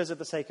because of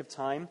the sake of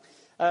time,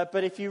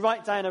 but if you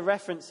write down a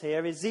reference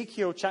here,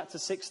 Ezekiel chapter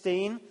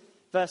 16,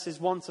 verses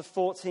 1 to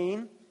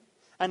 14,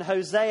 and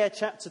Hosea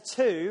chapter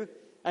 2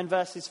 and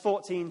verses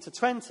 14 to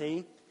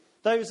 20,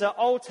 those are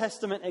Old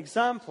Testament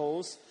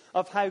examples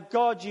of how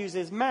God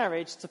uses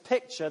marriage to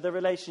picture the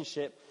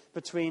relationship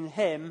between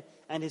him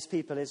and his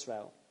people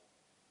Israel.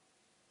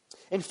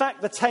 In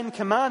fact, the Ten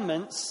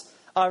Commandments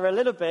are a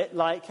little bit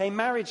like a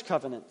marriage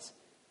covenant,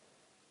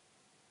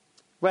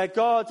 where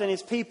God and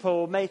his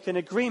people make an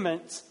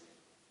agreement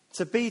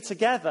to be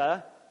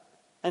together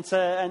and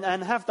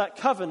have that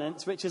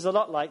covenant, which is a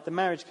lot like the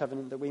marriage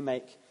covenant that we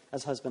make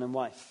as husband and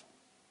wife.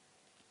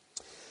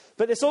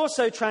 But this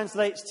also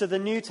translates to the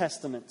New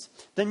Testament.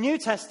 The New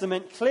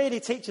Testament clearly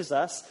teaches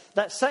us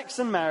that sex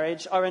and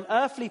marriage are an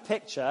earthly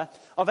picture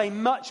of a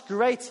much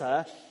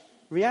greater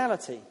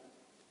reality,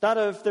 that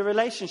of the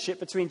relationship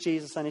between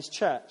Jesus and his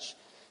church.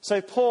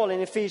 So Paul in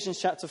Ephesians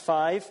chapter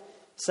 5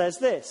 says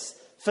this: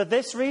 "For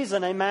this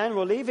reason a man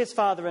will leave his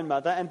father and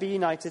mother and be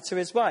united to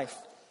his wife,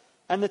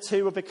 and the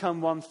two will become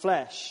one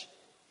flesh."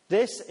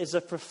 This is a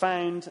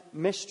profound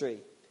mystery,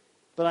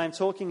 but I'm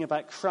talking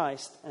about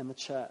Christ and the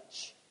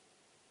church.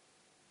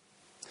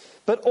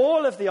 But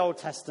all of the Old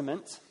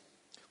Testament,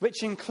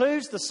 which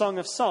includes the Song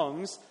of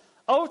Songs,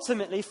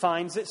 ultimately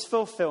finds its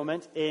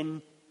fulfillment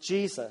in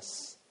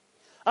Jesus.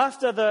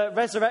 After the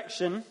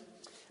resurrection,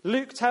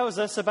 Luke tells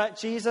us about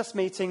Jesus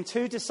meeting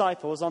two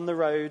disciples on the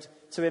road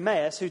to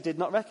Emmaus who did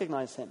not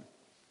recognize him.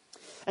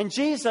 And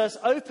Jesus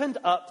opened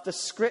up the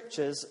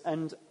scriptures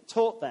and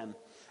taught them.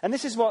 And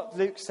this is what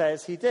Luke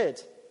says he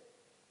did.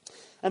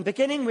 And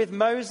beginning with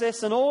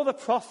Moses and all the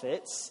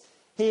prophets,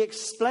 he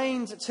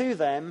explained to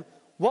them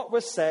what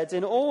was said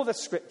in all the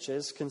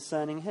scriptures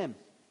concerning him.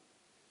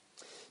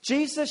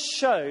 Jesus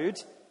showed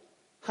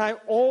how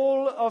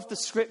all of the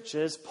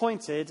scriptures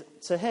pointed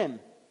to him.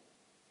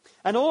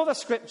 And all the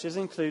scriptures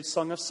include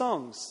Song of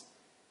Songs.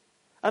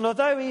 And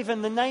although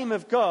even the name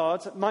of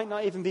God might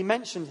not even be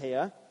mentioned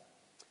here,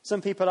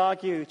 some people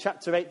argue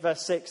chapter 8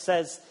 verse 6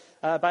 says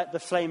about the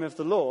flame of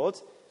the Lord,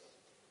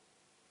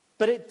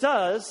 but it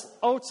does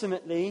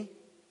ultimately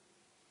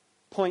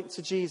point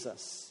to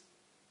Jesus.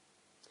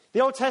 The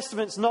Old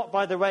Testament's not,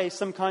 by the way,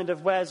 some kind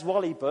of Where's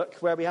Wally book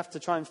where we have to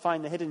try and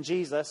find the hidden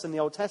Jesus in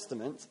the Old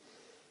Testament.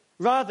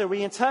 Rather,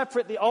 we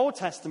interpret the Old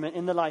Testament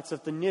in the light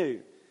of the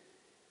New.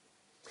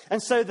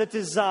 And so the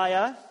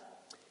desire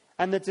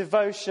and the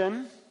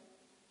devotion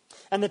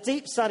and the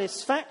deep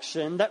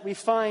satisfaction that we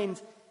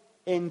find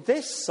in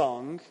this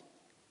song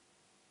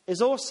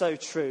is also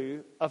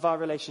true of our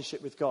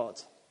relationship with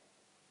God.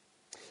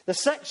 The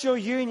sexual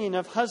union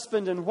of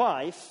husband and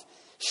wife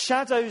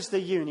shadows the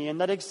union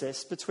that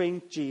exists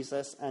between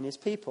Jesus and his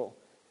people,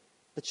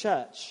 the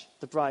church,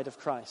 the bride of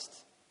Christ.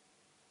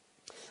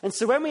 And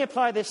so when we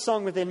apply this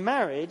song within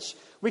marriage,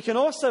 we can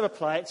also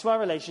apply it to our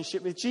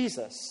relationship with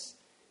Jesus.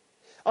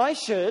 I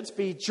should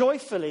be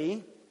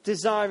joyfully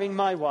desiring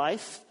my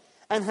wife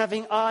and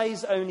having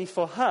eyes only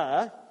for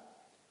her,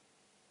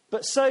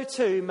 but so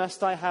too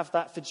must I have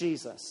that for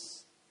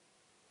Jesus.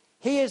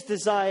 He has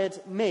desired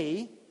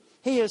me,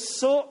 he has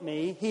sought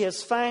me, he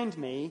has found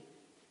me,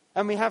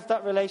 and we have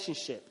that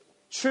relationship.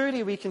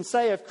 Truly we can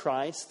say of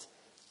Christ,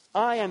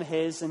 I am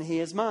his and he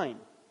is mine.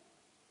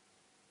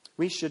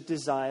 We should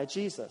desire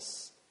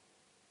Jesus.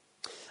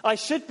 I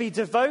should be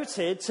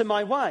devoted to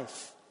my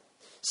wife,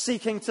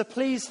 seeking to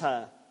please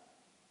her,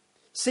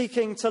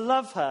 seeking to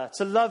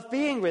love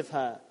being with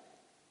her.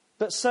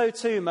 But so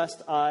too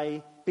must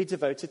I be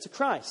devoted to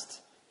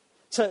Christ,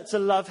 to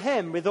love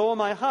him with all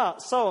my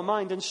heart, soul,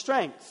 mind, and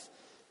strength.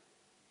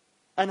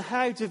 And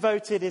how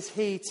devoted is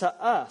he to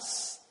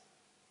us?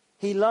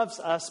 He loves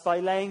us by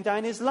laying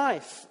down his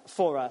life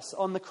for us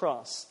on the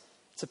cross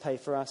to pay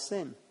for our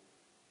sin.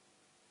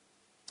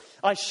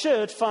 I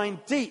should find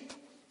deep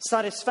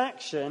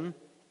satisfaction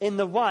in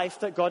the wife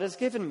that God has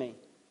given me.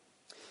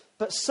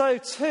 But so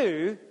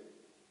too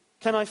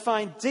can I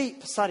find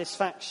deep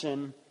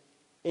satisfaction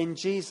in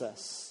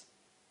Jesus.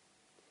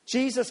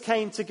 Jesus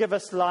came to give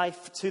us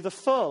life to the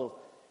full.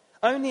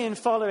 Only in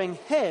following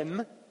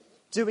him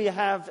do we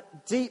have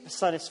deep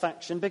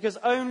satisfaction, because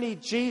only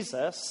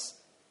Jesus,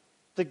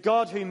 the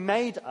God who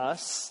made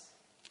us,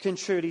 can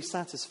truly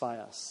satisfy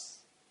us.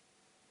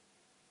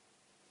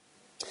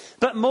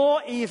 But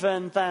more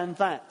even than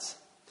that,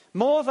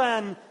 more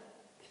than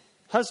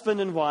husband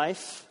and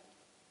wife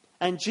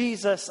and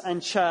Jesus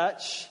and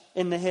church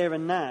in the here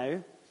and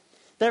now,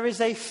 there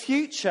is a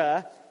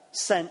future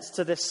sense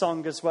to this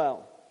song as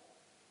well.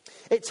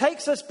 It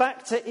takes us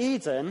back to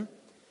Eden,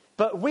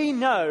 but we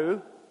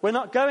know we're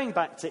not going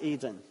back to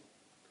Eden.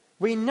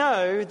 We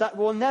know that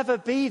we'll never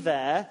be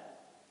there,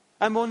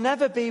 and we'll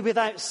never be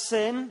without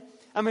sin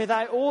and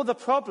without all the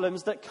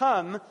problems that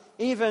come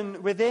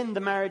even within the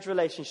marriage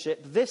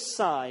relationship this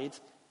side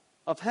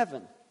of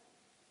heaven.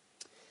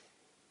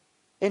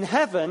 In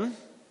heaven,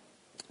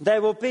 there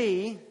will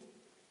be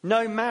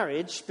no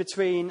marriage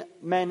between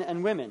men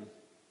and women,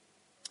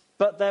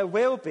 but there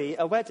will be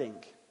a wedding.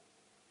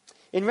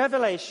 In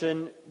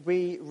Revelation,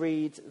 we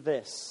read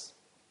this.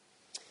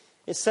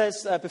 It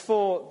says,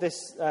 before this,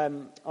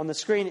 on the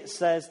screen, it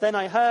says, "Then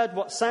I heard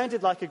what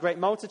sounded like a great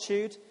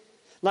multitude,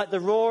 like the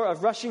roar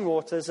of rushing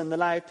waters and the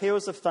loud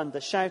peals of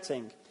thunder,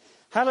 shouting,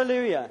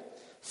 'Hallelujah!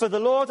 For the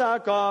Lord our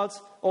God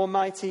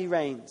Almighty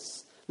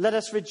reigns. Let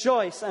us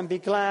rejoice and be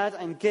glad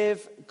and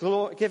give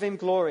him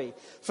glory.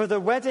 For the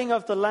wedding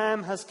of the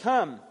Lamb has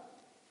come,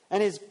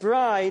 and his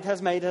bride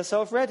has made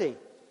herself ready.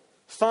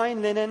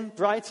 Fine linen,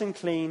 bright and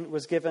clean,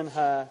 was given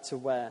her to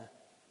wear.'"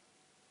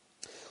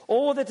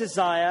 All the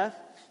desire,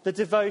 the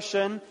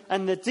devotion,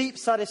 and the deep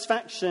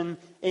satisfaction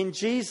in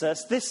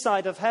Jesus this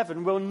side of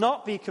heaven will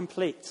not be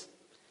complete.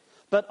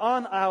 But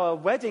on our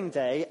wedding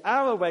day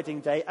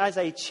as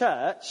a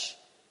church,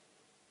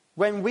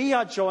 when we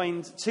are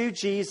joined to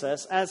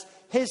Jesus as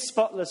his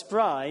spotless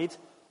bride,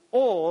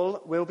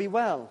 all will be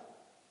well.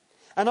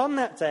 And on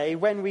that day,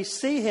 when we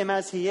see him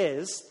as he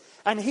is,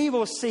 and he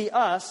will see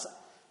us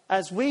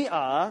as we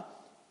are,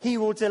 he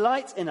will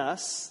delight in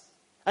us,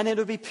 and it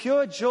will be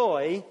pure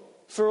joy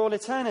for all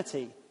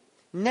eternity,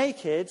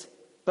 naked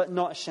but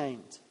not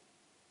ashamed.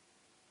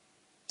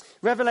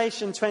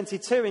 Revelation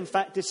 22, in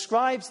fact,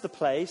 describes the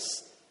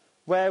place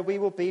where we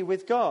will be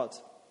with God.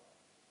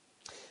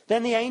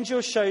 "Then the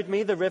angel showed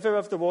me the river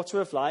of the water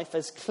of life,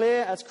 as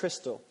clear as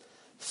crystal,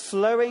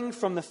 flowing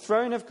from the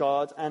throne of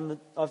God and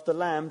of the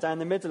Lamb down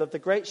the middle of the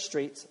great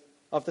street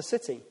of the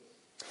city.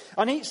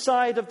 On each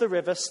side of the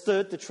river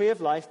stood the tree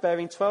of life,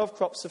 bearing 12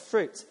 crops of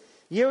fruit,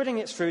 yielding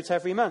its fruit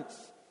every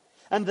month.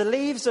 And the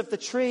leaves of the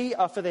tree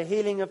are for the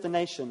healing of the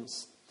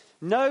nations.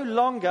 No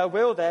longer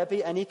will there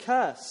be any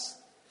curse.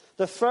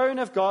 The throne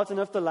of God and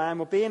of the Lamb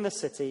will be in the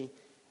city,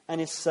 and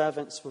his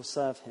servants will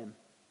serve him."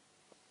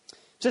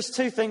 Just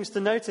two things to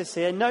notice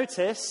here.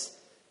 Notice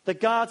the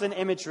garden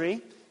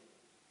imagery.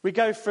 We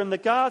go from the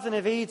Garden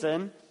of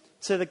Eden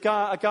to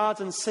a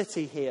garden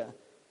city here.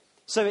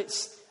 So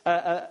it's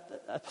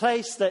a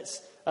place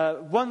that's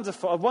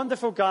wonderful, a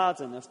wonderful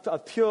garden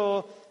of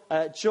pure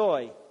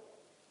joy.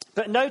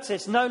 But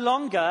notice, no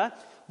longer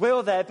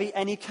will there be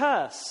any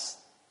curse.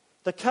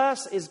 The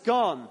curse is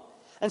gone.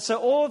 And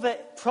so all the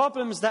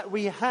problems that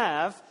we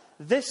have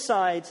this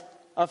side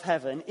of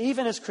heaven,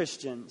 even as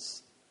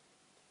Christians,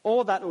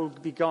 all that will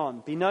be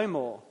gone, be no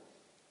more,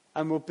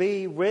 and will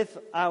be with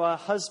our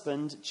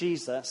husband,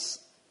 Jesus,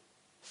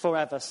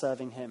 forever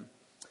serving him.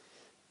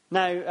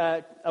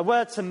 Now, a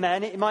word to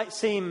men. It might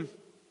seem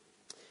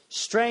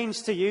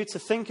strange to you to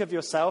think of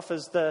yourself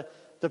as the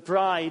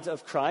bride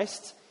of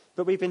Christ,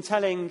 but we've been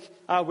telling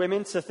our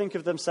women to think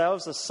of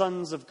themselves as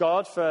sons of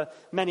God for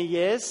many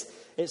years.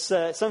 It's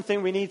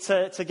something we need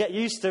to get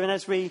used to, and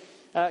as we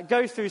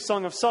go through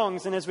Song of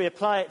Songs and as we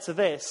apply it to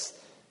this,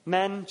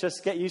 men,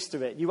 just get used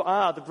to it. You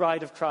are the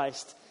bride of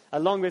Christ,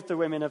 along with the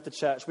women of the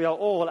church. We are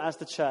all, as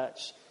the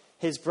church,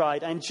 his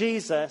bride. And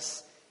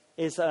Jesus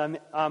is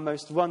our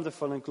most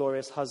wonderful and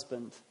glorious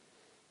husband,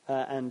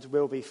 and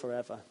will be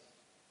forever.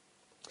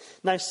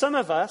 Now, some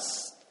of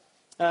us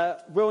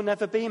will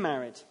never be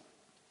married.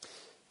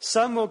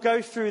 Some will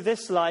go through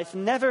this life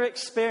never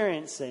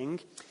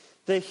experiencing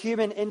the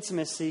human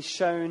intimacy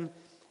shown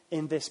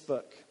in this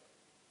book.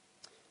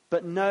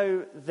 But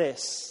know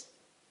this.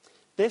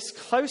 This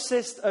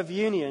closest of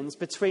unions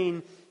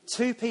between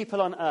two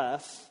people on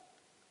earth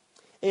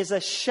is a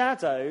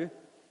shadow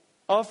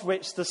of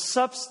which the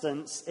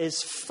substance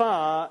is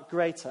far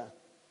greater.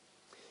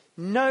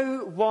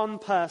 No one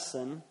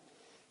person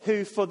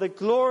who, for the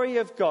glory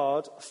of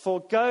God,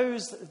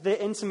 forgoes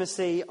the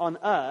intimacy on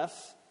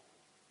earth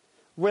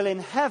will in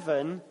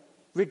heaven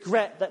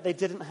regret that they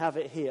didn't have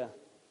it here.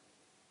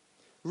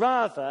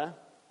 Rather,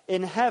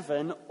 in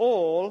heaven,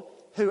 all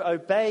who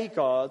obey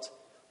God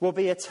will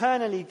be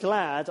eternally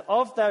glad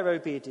of their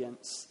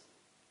obedience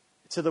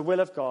to the will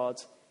of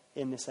God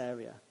in this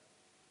area.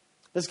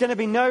 There's going to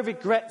be no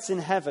regrets in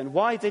heaven.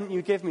 Why didn't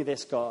you give me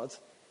this, God?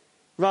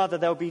 Rather,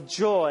 there'll be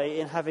joy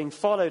in having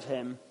followed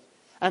him.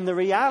 And the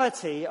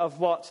reality of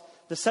what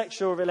the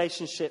sexual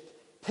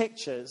relationship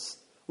pictures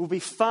will be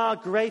far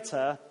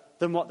greater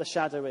than what the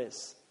shadow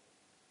is.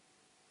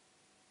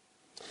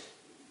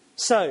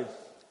 So,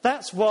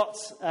 that's what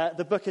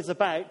the book is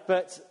about.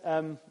 But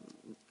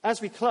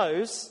as we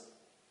close,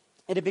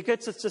 it'd be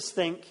good to just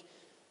think,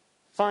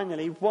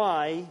 finally,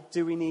 why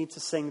do we need to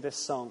sing this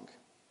song?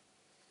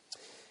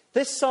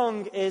 This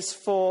song is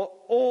for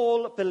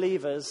all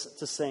believers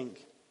to sing.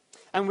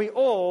 And we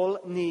all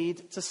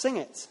need to sing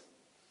it.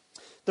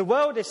 The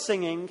world is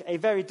singing a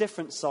very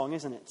different song,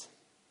 isn't it?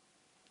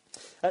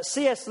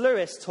 C.S.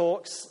 Lewis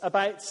talks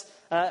about,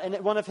 in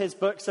one of his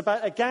books,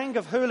 about a gang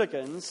of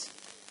hooligans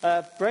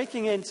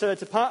breaking into a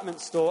department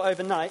store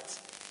overnight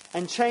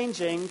and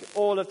changing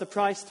all of the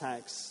price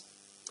tags.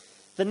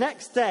 The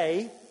next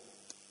day,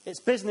 it's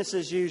business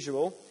as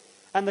usual,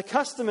 and the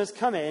customers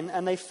come in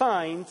and they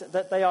find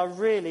that they are the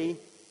really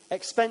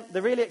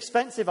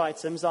expensive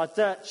items are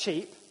dirt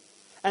cheap,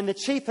 and the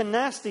cheap and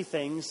nasty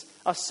things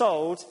are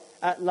sold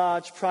at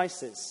large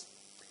prices.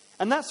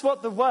 And that's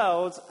what the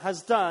world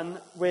has done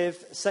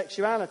with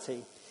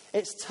sexuality.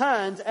 It's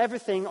turned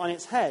everything on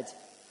its head.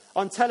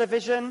 On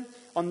television,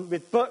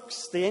 with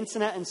books, the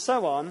internet, and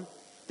so on,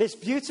 this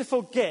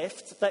beautiful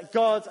gift that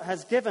God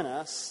has given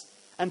us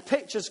and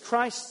pictures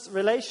Christ's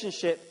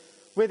relationship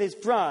with his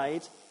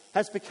bride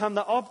has become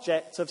the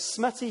object of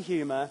smutty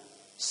humour,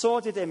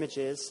 sordid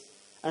images,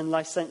 and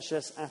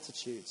licentious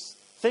attitudes.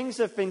 Things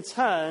have been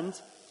turned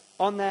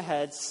on their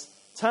heads,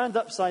 turned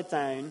upside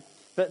down,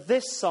 but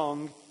this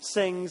song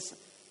sings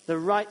the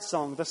right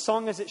song, the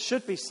song as it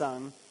should be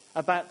sung,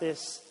 about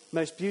this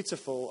most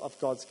beautiful of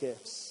God's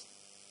gifts.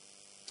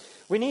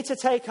 We need to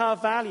take our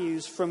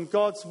values from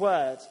God's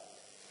word,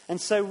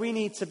 and so we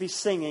need to be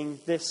singing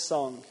this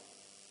song.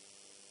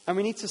 And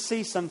we need to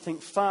see something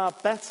far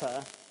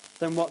better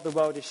than what the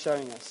world is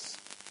showing us.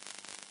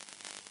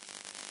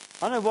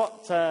 I don't know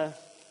what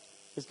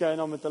is going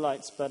on with the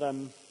lights, but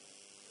I'm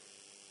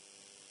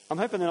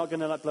hoping they're not going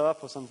to blow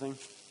up or something.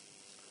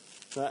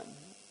 But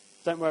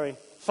don't worry.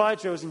 Fire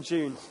drills in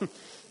June.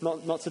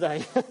 not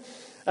today.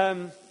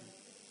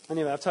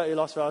 Anyway, I've totally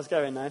lost where I was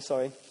going now.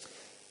 Sorry.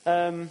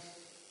 So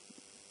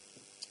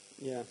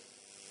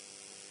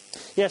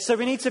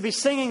we need to be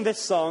singing this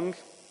song,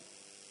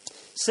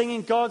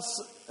 singing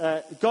God's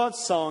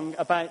song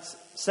about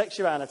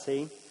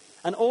sexuality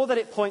and all that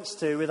it points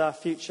to with our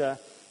future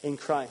in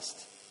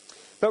Christ.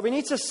 But we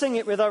need to sing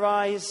it with our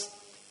eyes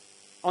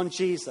on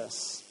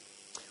Jesus.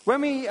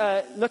 When we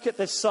look at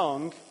this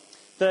song,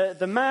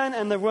 the man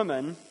and the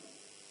woman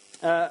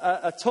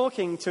are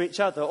talking to each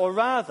other, or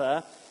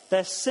rather,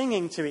 they're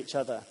singing to each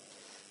other.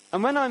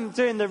 And when I'm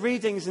doing the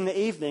readings in the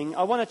evening,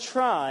 I want to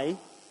try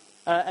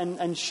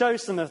and show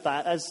some of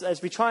that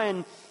as we try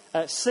and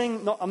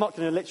sing. I'm not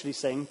going to literally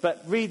sing,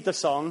 but read the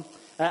song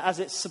as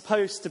it's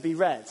supposed to be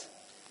read.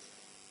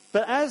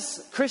 But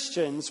as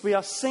Christians, we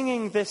are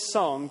singing this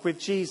song with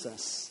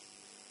Jesus.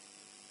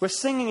 We're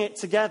singing it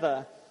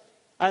together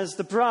as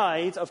the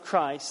bride of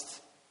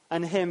Christ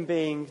and him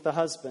being the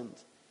husband.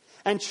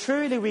 And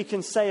truly we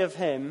can say of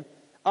him,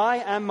 I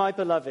am my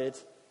beloved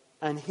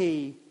and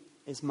he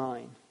is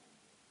mine.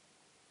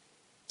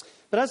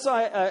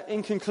 But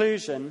in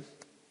conclusion,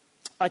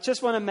 I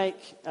just want to make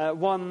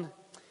one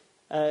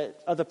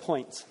other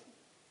point.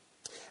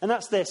 And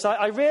that's this.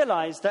 I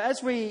realise that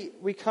as we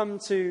come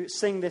to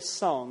sing this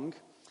song,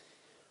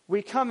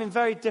 we come in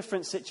very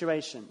different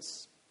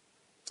situations.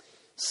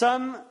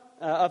 Some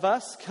of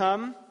us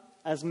come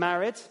as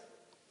married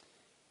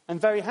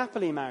and very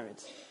happily married.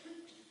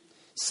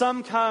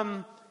 Some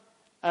come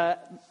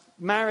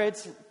married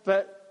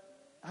but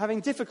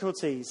having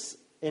difficulties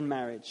in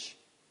marriage.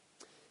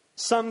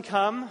 Some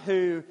come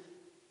who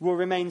will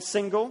remain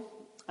single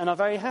and are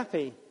very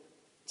happy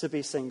to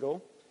be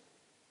single.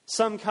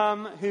 Some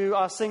come who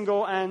are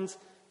single and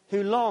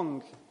who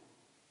long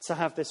to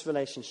have this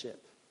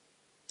relationship.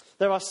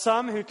 There are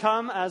some who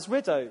come as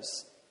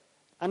widows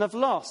and have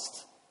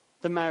lost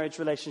the marriage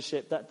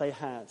relationship that they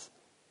had.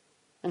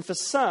 And for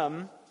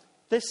some,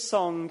 this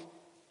song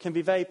can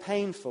be very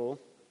painful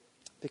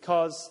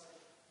because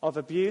of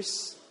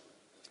abuse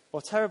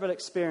or terrible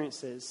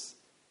experiences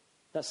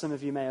that some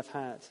of you may have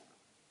had.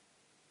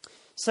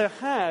 So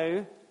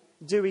how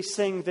do we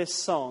sing this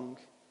song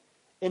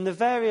in the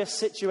various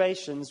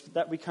situations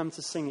that we come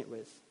to sing it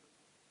with?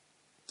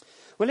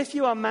 Well, if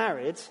you are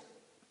married,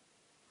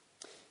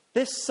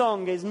 this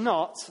song is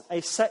not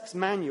a sex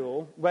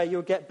manual where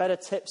you'll get better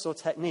tips or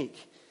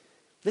technique.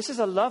 This is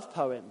a love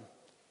poem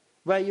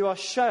where you are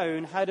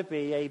shown how to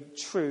be a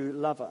true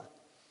lover.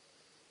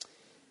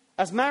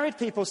 As married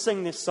people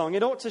sing this song,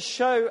 it ought to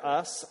show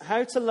us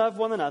how to love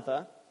one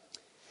another.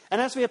 And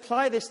as we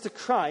apply this to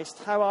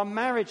Christ, how our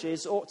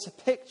marriages ought to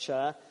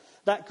picture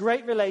that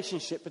great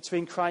relationship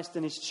between Christ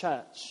and his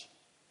church.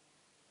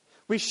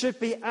 We should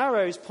be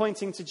arrows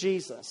pointing to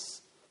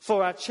Jesus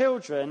for our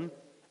children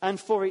and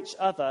for each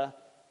other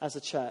as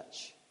a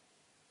church.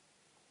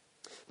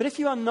 But if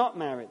you are not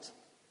married,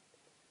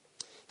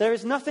 there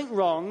is nothing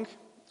wrong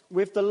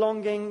with the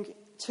longing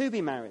to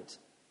be married.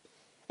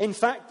 In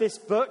fact, this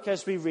book,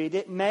 as we read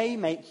it, may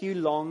make you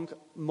long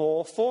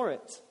more for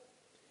it.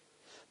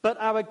 But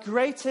our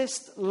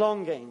greatest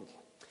longing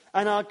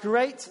and our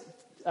great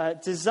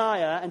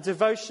desire and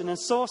devotion and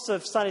source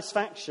of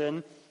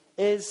satisfaction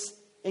is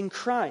in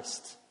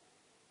Christ.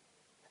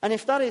 And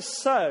if that is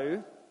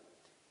so,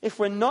 if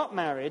we're not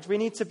married, we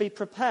need to be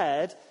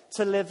prepared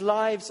to live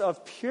lives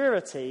of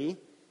purity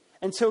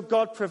until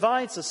God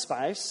provides a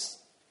spouse.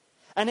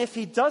 And if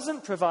he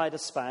doesn't provide a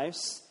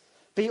spouse,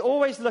 be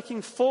always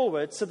looking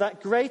forward to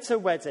that greater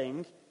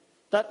wedding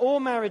that all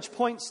marriage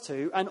points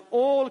to and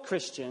all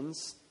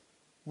Christians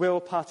will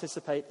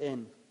participate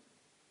in.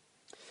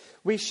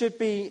 We should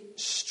be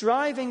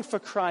striving for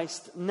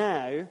Christ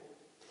now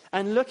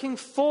and looking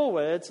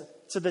forward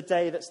to the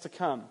day that's to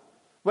come,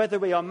 whether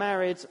we are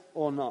married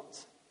or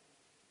not.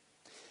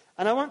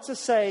 And I want to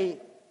say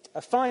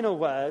a final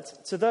word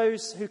to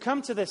those who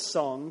come to this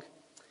song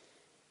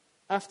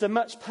after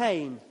much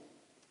pain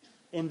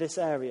in this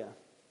area.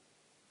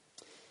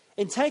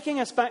 In taking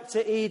us back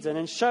to Eden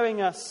and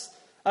showing us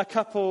a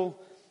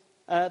couple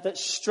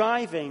that's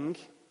striving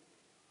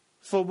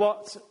for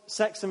what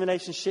sex and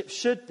relationships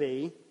should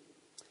be,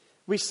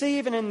 we see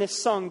even in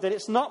this song that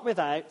it's not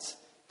without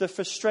the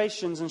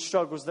frustrations and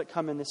struggles that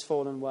come in this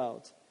fallen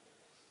world.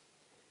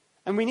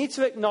 And we need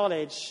to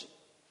acknowledge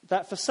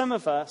that for some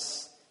of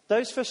us,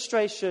 those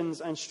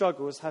frustrations and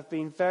struggles have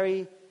been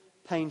very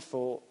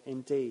painful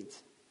indeed.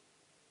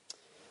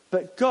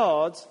 But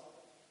God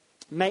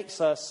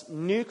makes us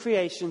new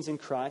creations in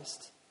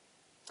Christ,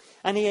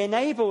 and he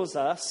enables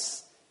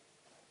us,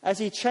 as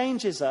he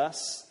changes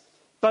us,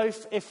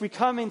 both if we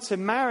come into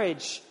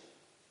marriage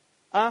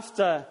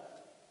after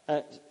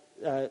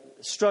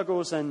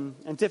struggles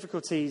and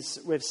difficulties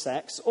with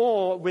sex,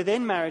 or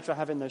within marriage we're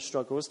having those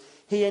struggles,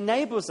 he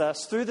enables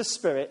us through the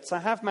Spirit to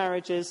have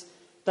marriages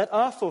that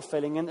are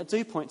fulfilling and that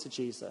do point to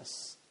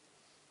Jesus.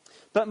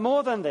 But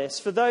more than this,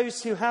 for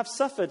those who have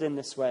suffered in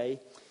this way,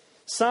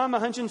 Psalm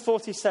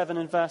 147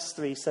 and verse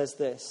 3 says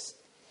this: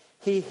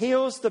 he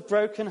heals the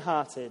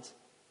brokenhearted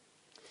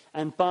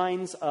and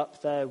binds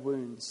up their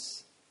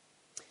wounds.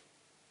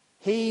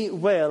 He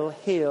will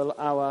heal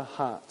our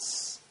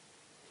hearts.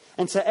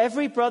 And to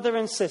every brother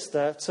and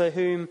sister to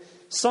whom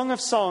Song of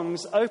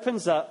Songs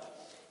opens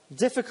up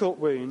difficult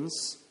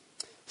wounds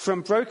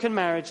from broken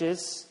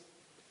marriages,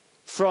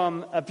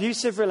 from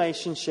abusive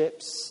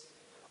relationships,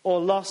 or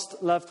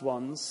lost loved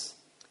ones,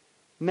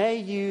 may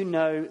you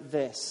know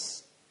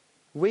this: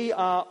 we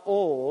are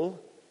all,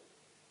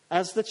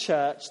 as the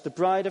church, the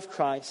bride of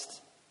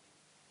Christ,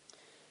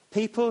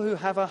 people who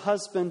have a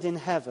husband in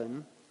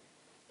heaven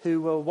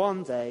who will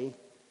one day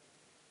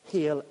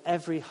heal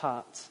every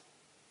heart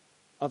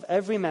of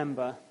every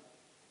member,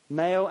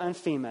 male and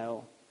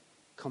female,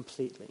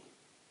 completely.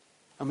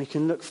 And we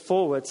can look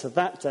forward to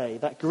that day,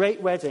 that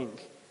great wedding,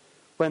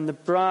 when the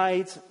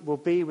bride will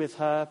be with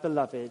her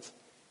beloved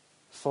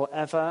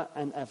forever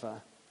and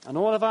ever. And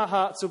all of our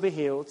hearts will be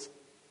healed,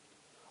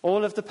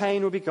 all of the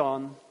pain will be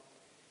gone,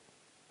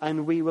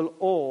 and we will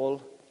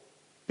all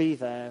be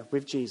there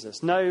with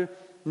Jesus. No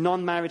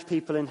non-married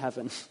people in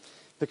heaven,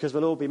 because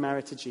we'll all be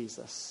married to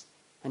Jesus.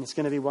 And it's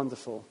going to be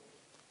wonderful,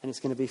 and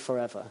it's going to be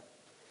forever.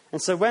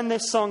 And so when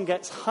this song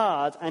gets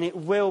hard, and it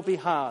will be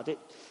hard,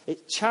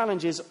 it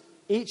challenges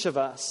each of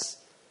us,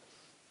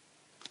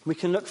 we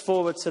can look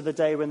forward to the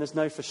day when there's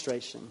no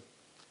frustration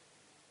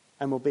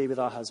and we'll be with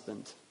our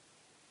husband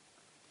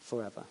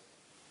forever.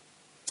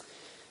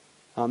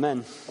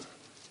 Amen.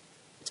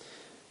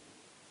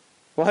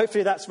 Well,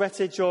 hopefully that's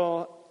whetted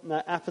your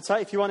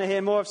appetite. If you want to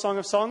hear more of Song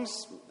of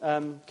Songs,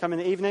 come in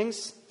the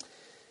evenings.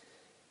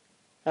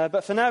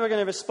 But for now, we're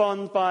going to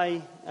respond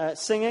by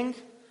singing.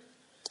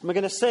 We're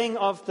going to sing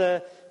of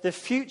the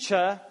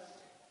future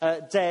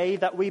day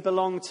that we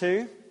belong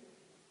to.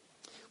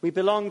 We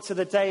belong to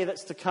the day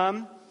that's to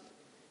come.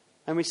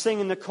 And we sing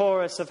in the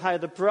chorus of how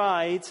the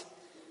bride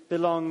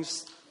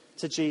belongs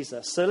to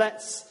Jesus. So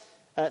let's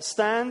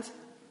stand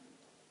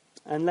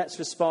and let's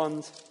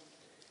respond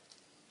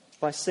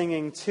by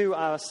singing to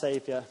our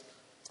Saviour,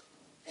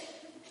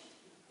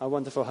 our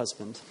wonderful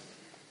husband.